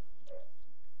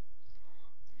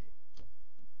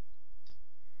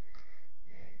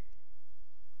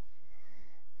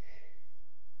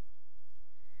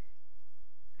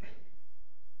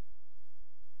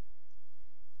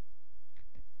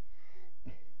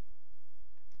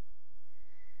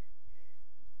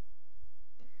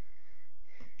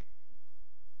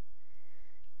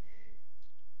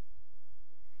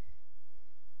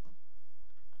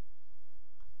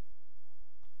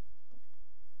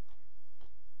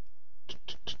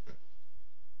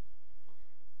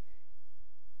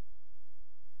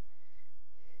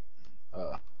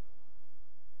 Uh,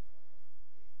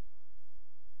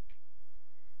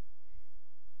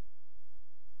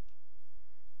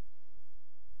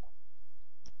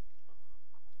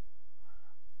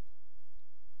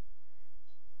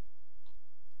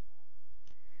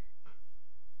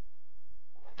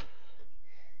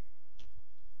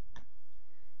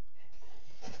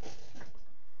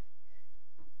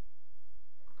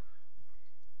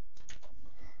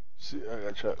 see, I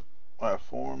gotta check my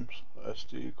forms.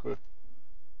 SD quick.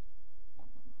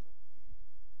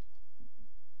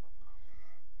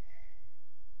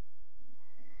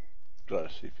 Try to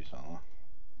see if he's online.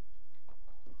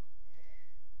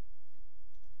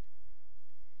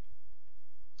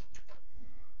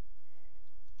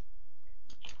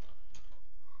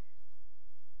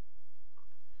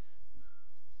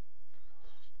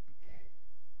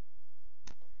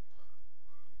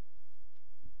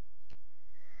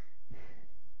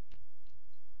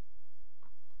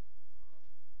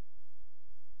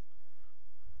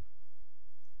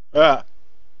 Ah!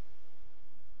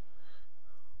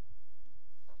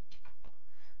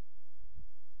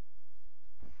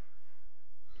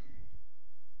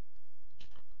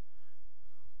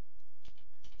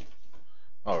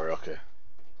 Oh, we're okay.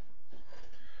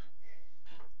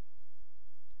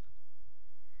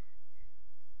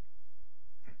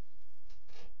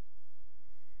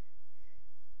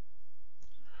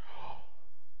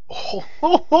 Oh,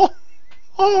 oh, oh,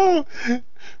 oh.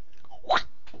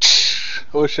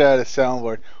 I wish I had a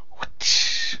soundboard.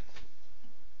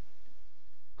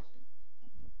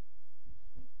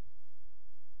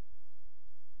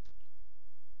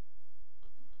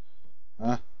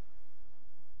 Huh?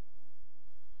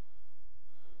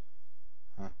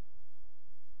 Huh?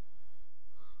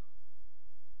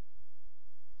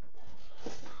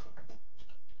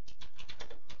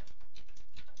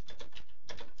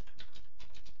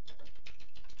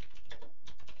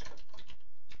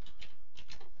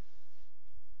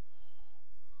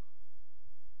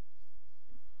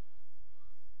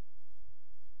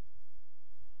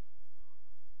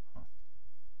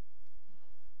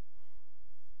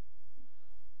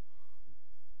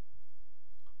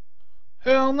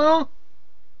 Hell no.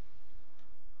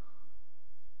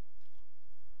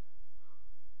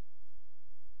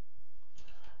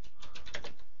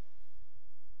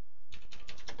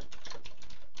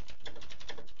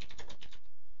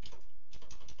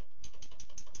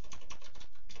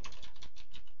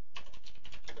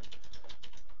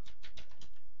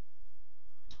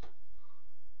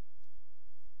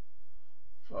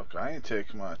 Fuck, I ain't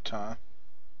taking my time.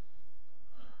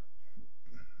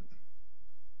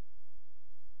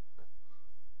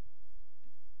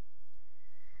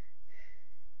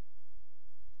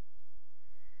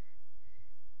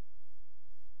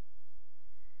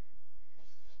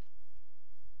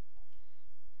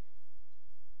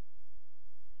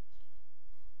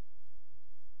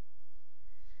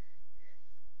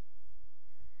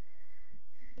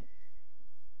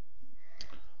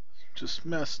 Just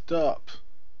messed up.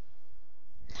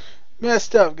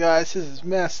 Messed up, guys. This is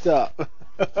messed up.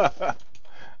 I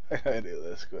gotta do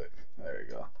this quick. There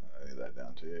we go. I need that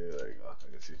down too. There you go.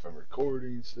 I can see if I'm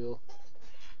recording still.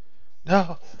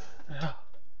 No. No.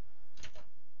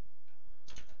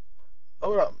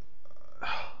 Hold up. Of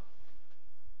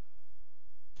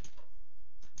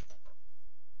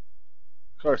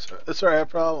course. That's where I have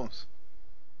problems.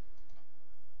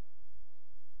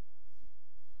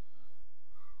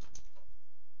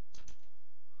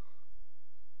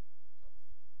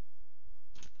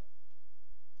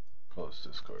 Close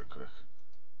Discord quick.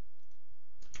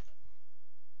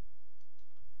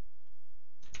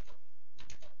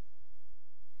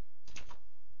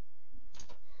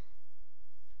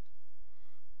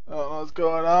 I don't know what's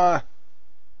going on.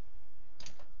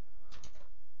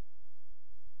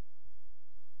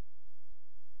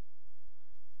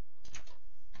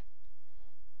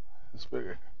 It's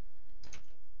bigger.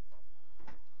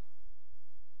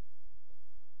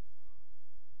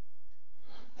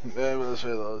 Maybe let's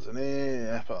read those. And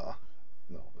apple.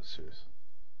 No, but serious.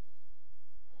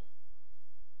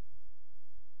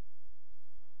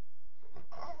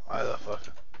 Why the fuck?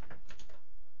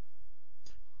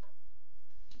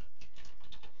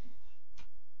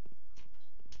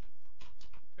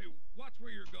 Hey, watch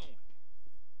where you're going.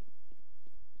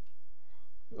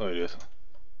 Oh, yes.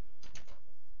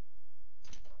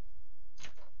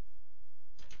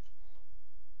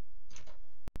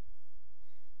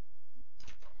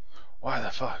 Why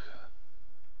the fuck?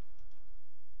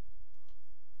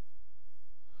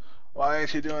 Why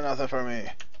ain't you doing nothing for me?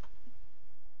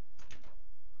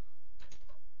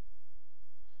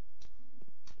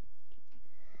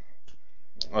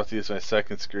 I'll have to use my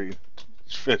second screen.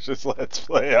 Finish this Let's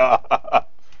Play.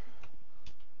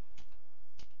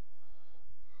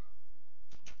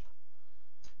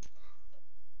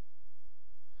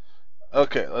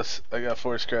 Okay, I got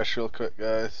force crash real quick,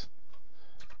 guys.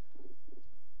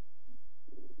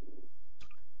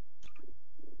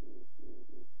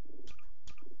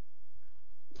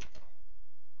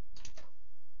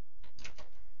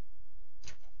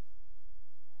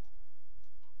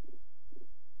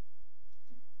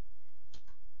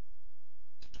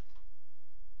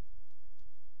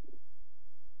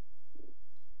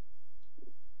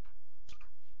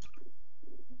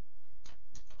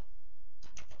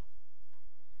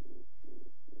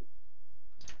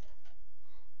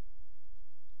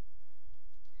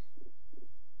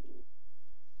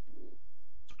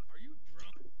 Are you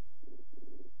drunk?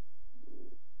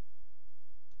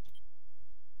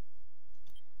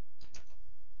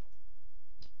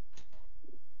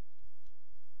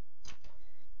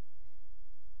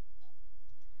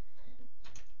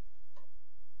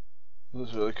 This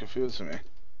is really confusing me.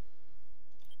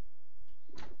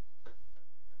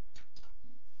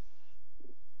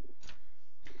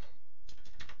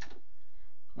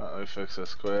 Alright, let me fix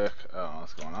this quick. I don't know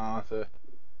what's going on with it.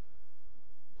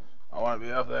 I want to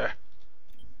be up there.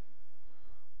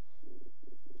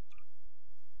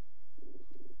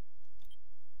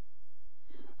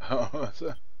 I don't know what's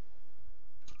that.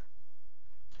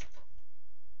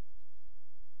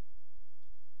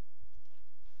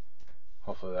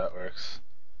 Hopefully that works.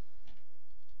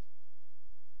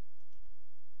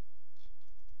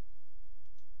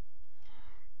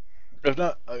 If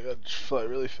not, I gotta fly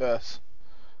really fast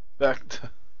back to.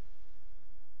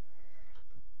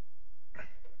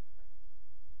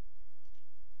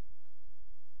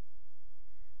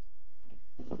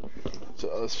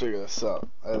 So let's figure this out.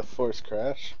 I had a force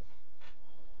crash.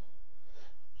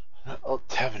 I'm not alt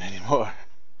tabbing anymore.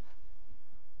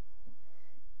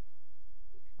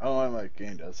 I don't know why my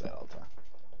game does that all the time.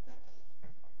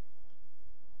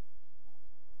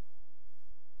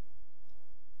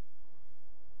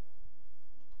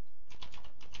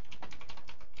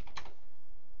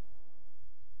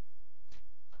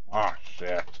 Ah,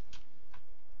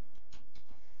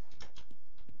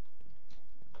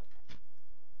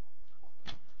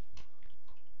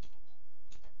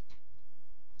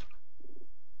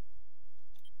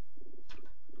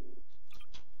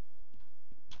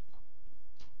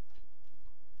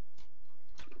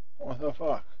 the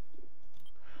fuck?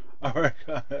 Oh my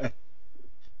god. There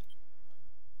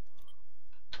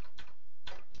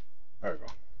we go.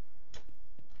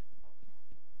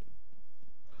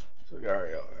 So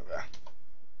Gario in there.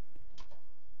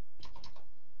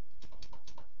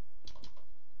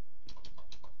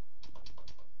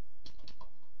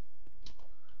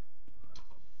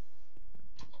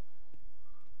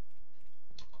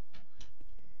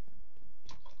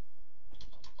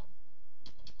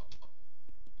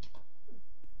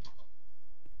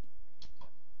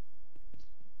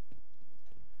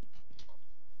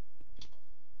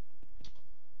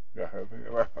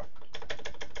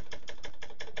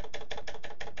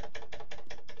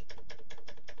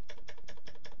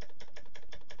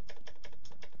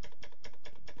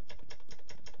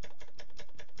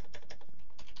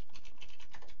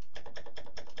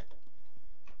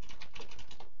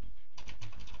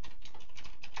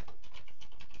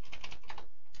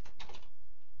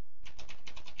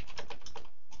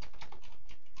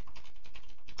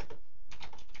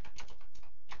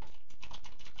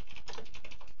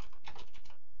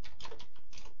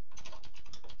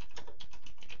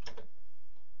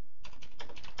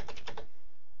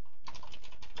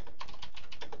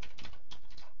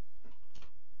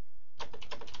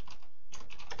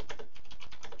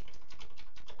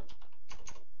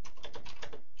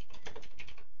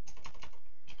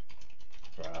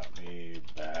 Brought me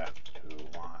back to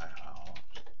my house.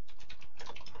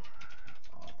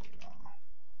 Oh no.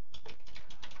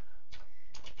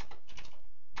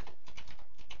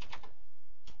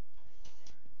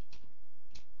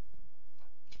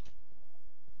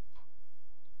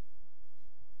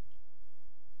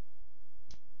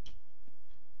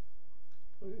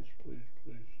 Please, please,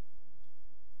 please.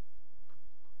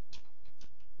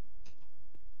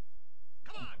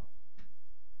 Come on.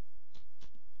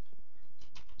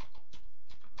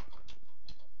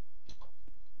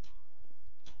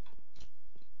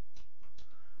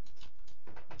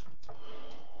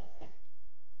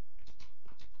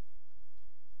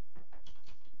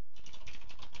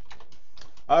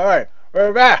 All right,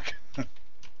 we're back.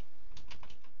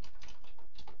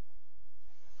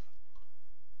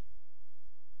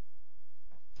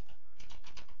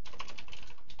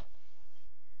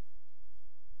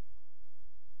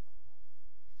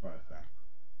 What I think.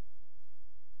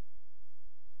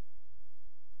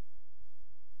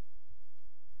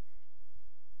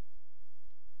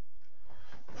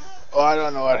 Oh, I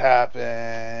don't know what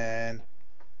happened.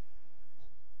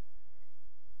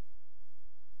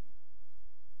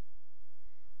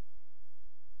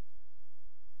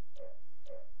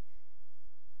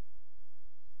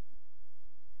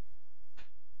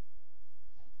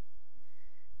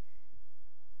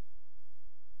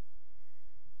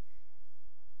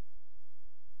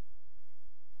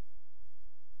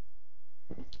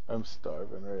 I'm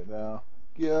starving right now.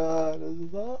 God, this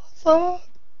is awesome.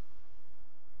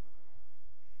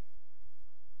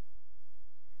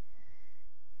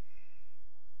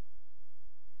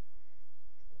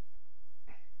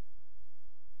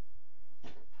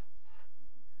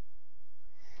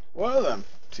 One of them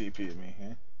TP'd me.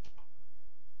 Eh?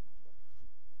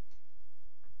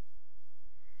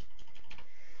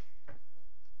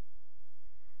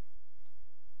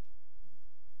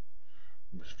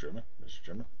 Mr. German, Mr.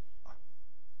 German.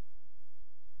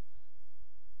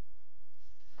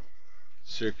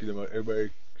 Circular,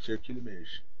 everybody, circular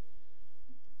mesh.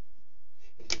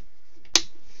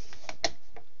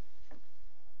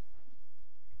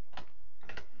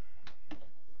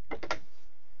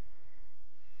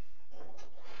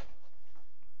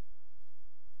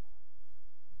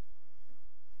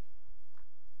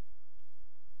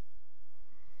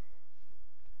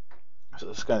 So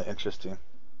it's kind of interesting.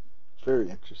 Very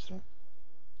interesting.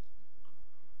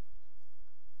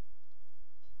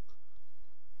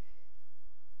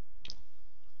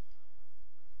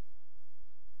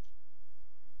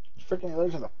 Freaking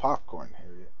legend of popcorn,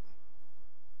 Harriet.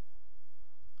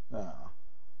 No.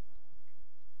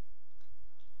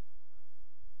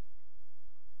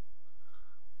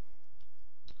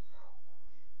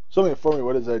 Somebody inform me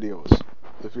what his idea was.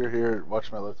 If you're here,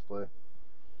 watch my Let's Play.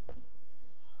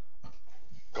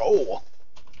 Go!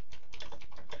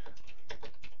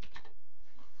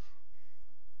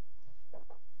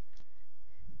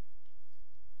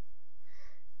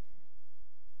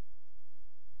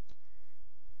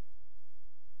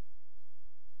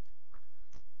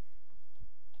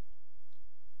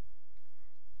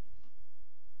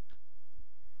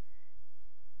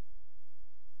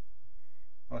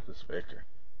 What's this faker?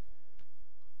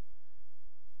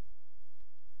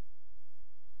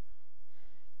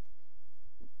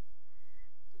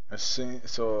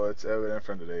 So it's evident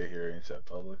from today hearings that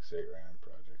public state random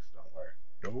projects don't work.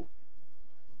 Nope.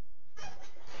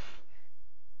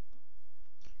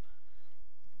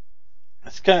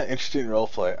 It's kind of interesting role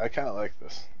play. I kind of like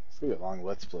this. It's gonna be a long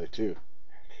let's play too.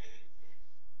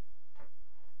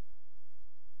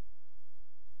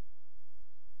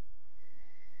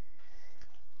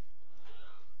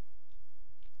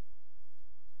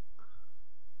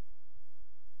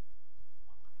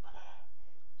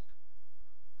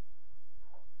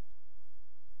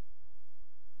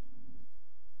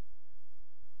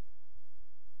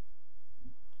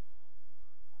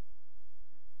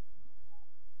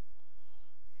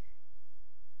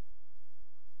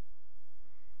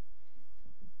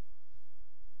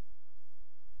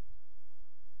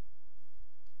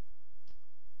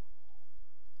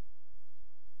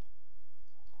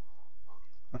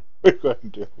 We're going to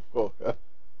do full.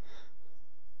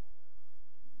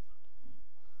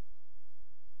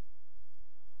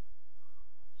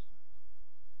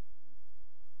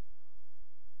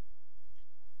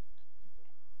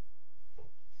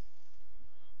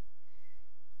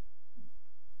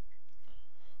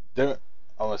 Then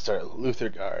I'm gonna start Luther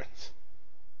Guards.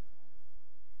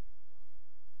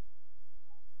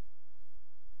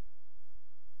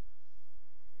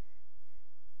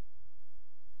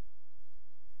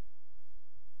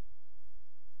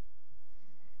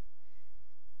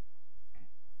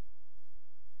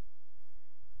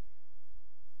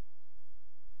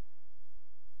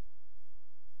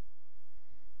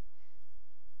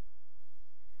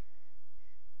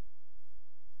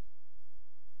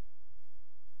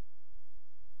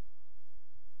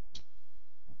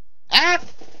 Ah!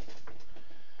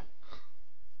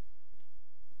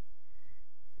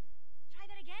 Try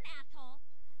that again, asshole.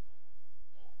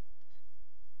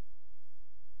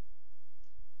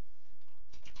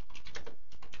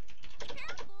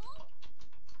 Careful.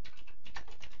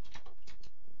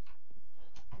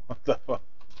 What the fuck?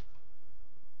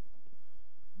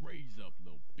 Raise up,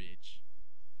 little bitch.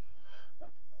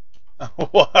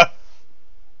 What?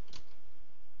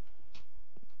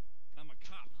 I'm a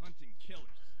cop hunting killers.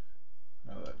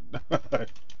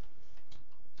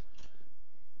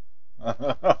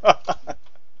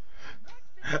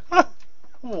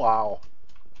 Wow.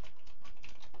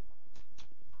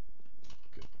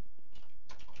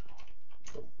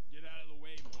 Get out of the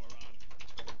way, moron.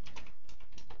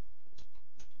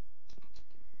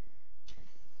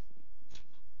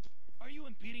 Are you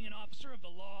impeding an officer of the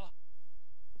law?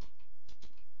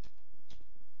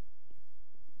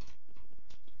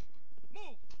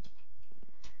 Move!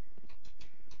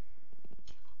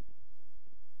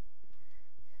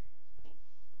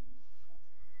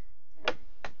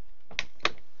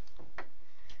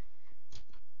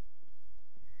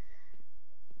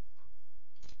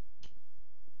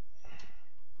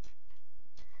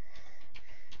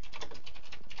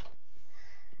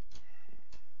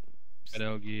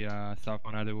 Pedagogy, South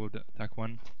on Hollywood, attack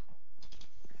 1.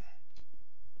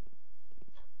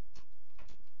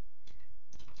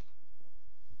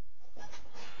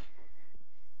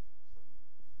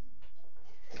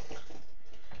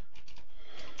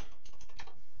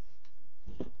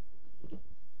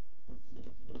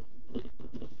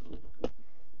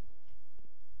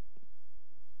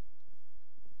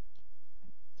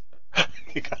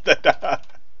 You got that.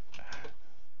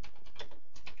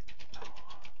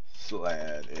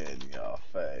 Slant in your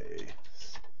face.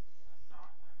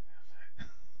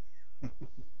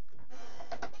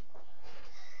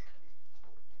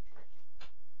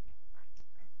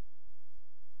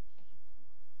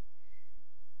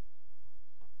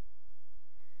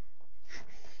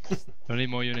 Don't need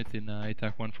more units in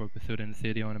attack 1 for pursuit in the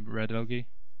city on a red LG.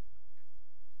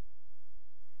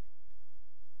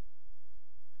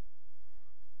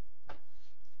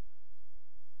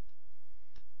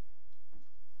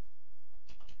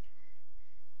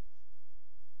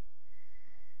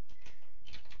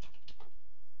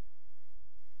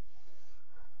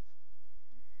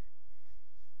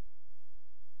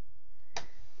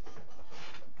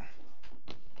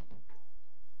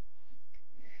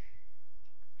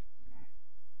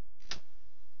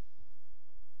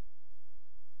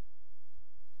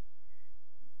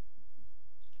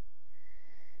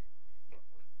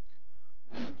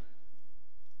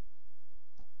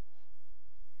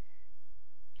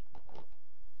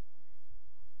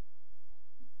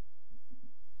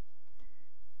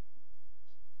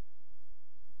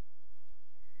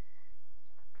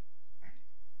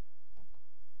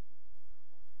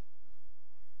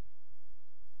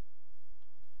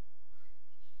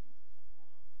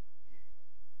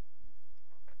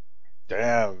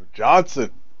 Damn,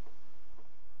 Johnson.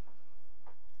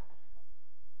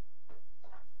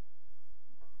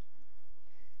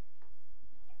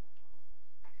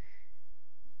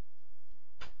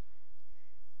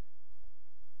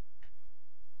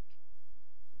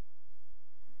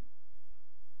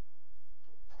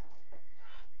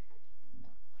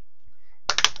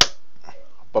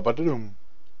 Ba-ba-da-dum.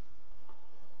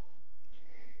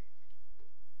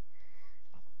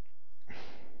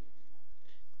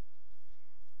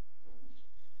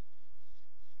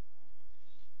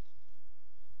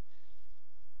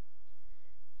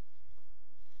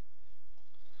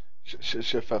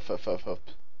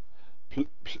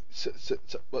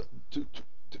 What?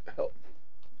 Help.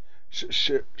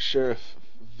 Sheriff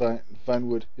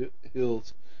Vinewood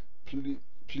Hills,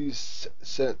 please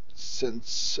send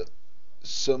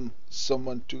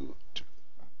someone to.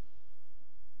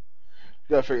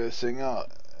 Gotta figure this thing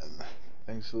out. And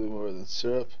thanks a little more than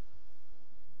syrup.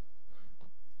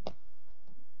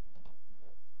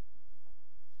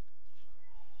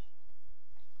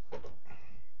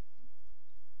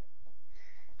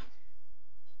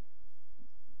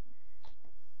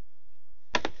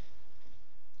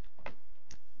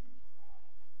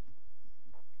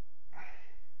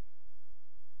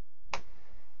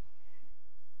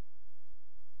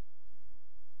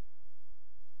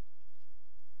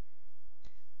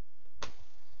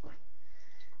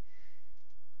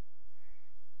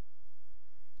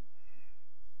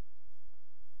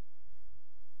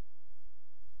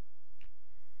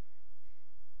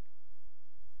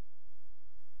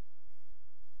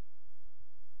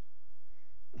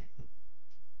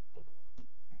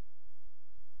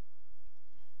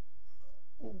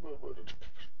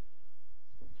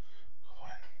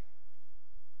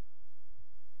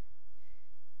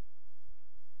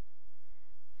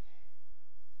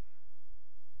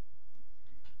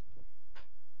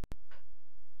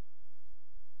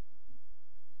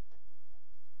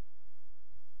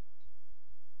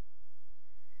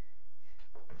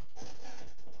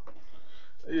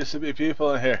 There used to be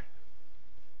people in here.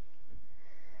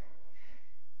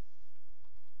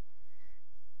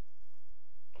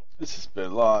 This has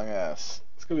been long ass.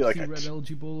 It's gonna be like See a. red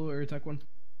LG Bolo or attack one.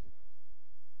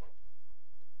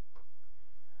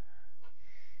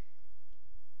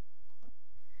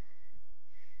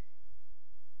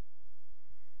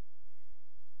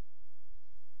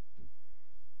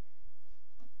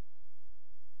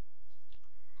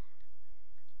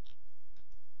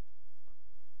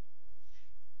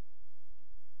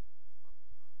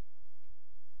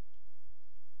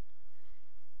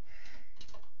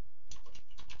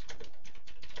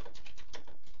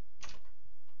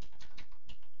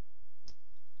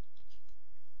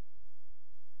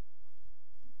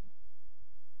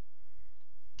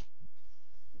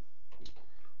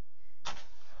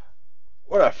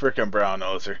 What a freaking brown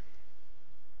noser.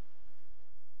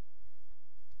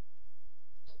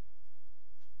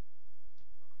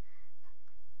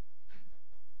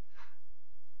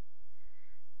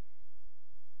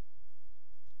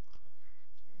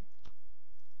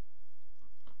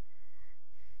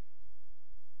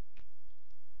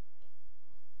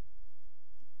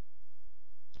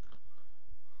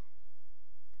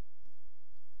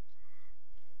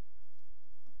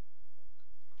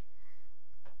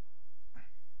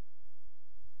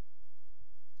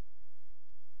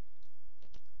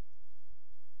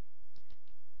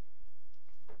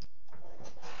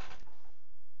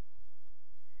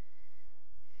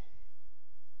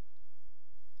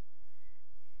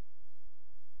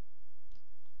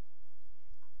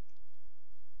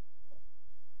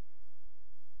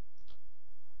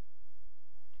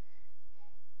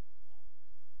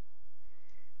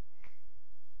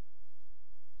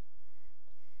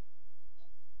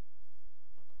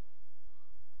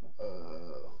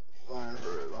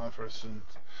 Law enforcement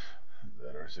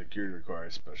that our security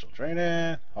requires special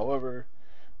training. However,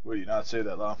 would you not say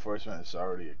that law enforcement is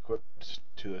already equipped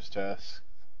to this task,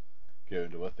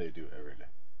 given to what they do every day?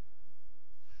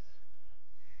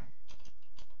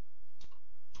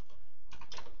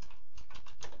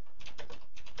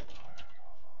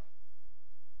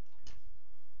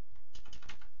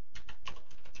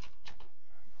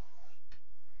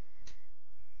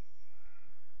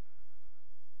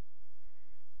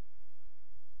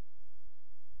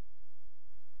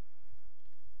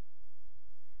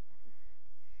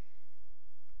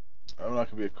 I'm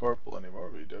not gonna be a corporal anymore.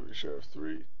 I'll be Deputy Sheriff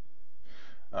 3.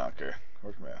 Okay,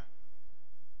 work man.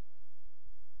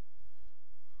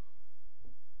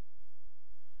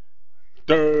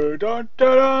 Dun dun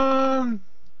dun dun!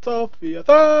 Sophia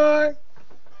thing!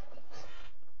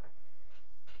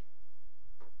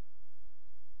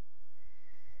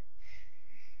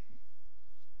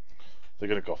 They're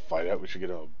gonna go fight out. We should get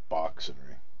a boxing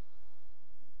ring.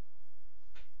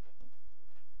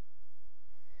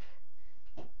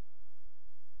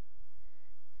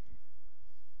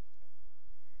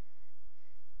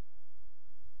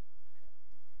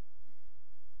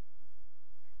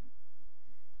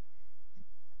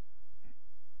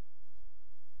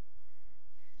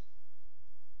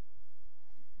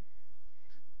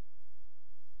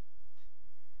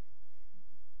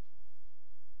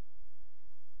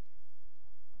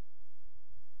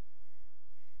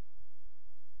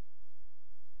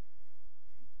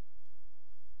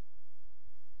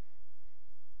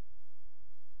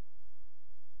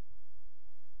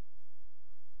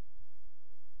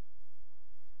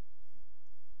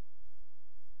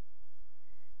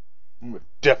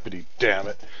 deputy, damn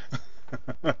it.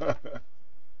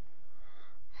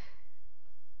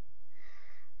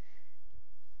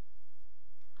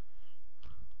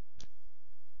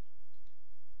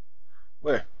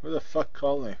 Wait, who the fuck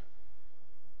called me?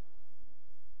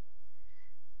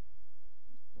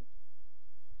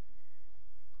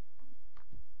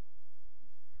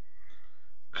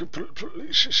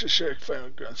 Please check final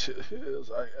grants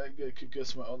hills. I could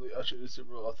guess my only usher is to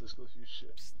roll off this close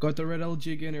shit. Got the red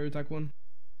LG again, air attack 1.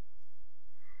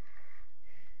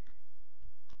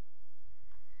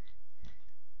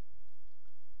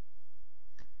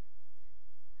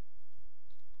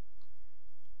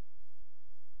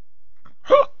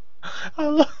 I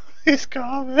love these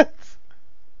comments.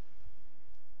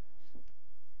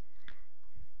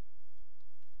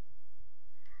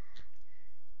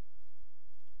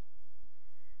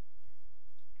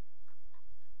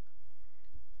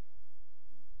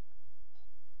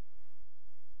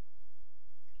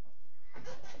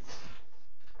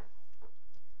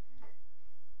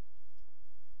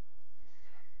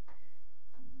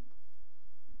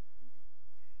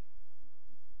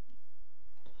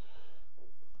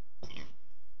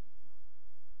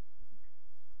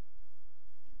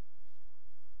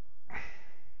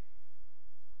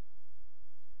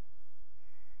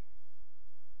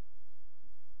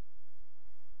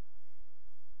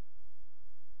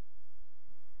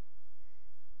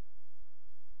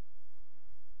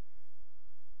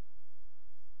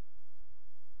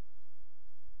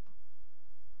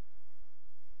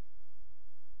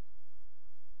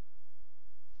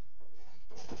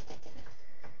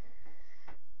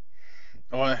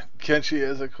 Kenshi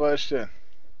has a question.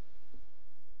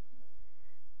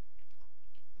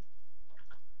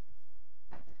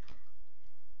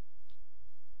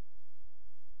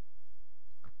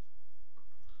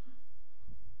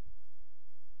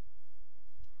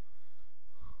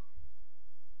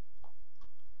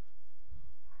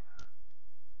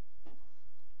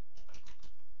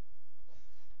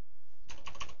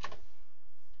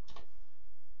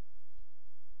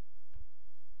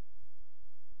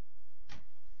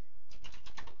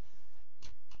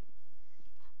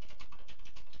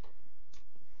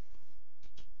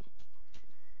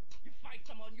 You fight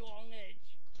them on your own edge.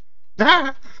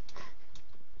 Ah!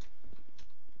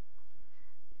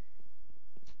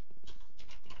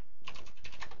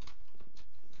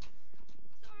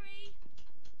 Sorry.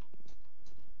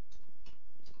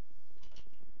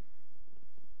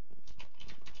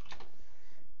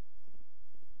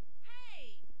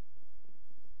 Hey.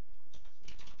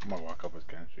 I'm gonna walk up with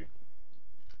Kenshi.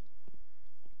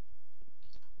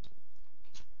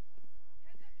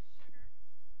 Heads up, sugar.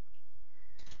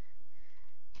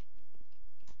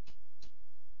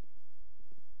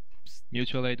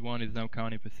 Mutual aid 1 is now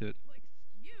county pursuit. Well,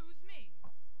 excuse me.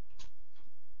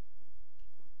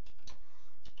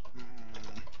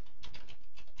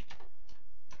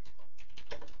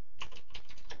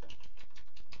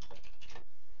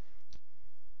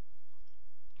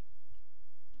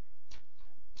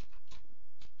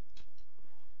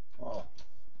 Oh.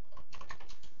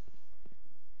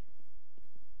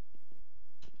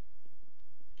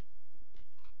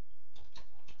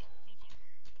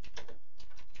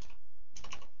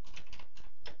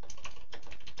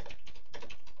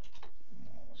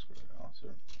 Let's go down,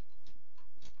 sir.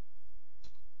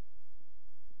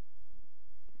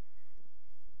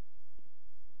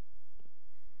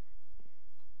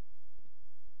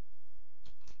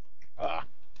 Ah.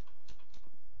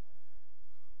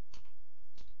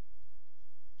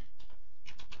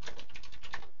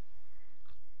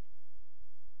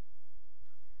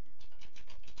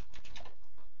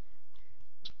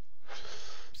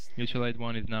 Mutual aid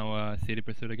 1 is now city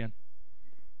pursuit again.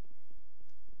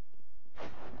 Hey,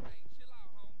 chill out,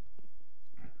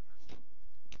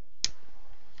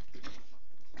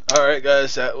 homie. Alright,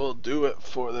 guys, that will do it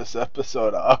for this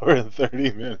episode. Hour and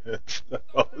 30 minutes.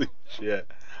 Holy shit.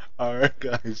 Alright,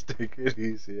 guys, take it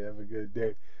easy. Have a good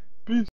day. Peace.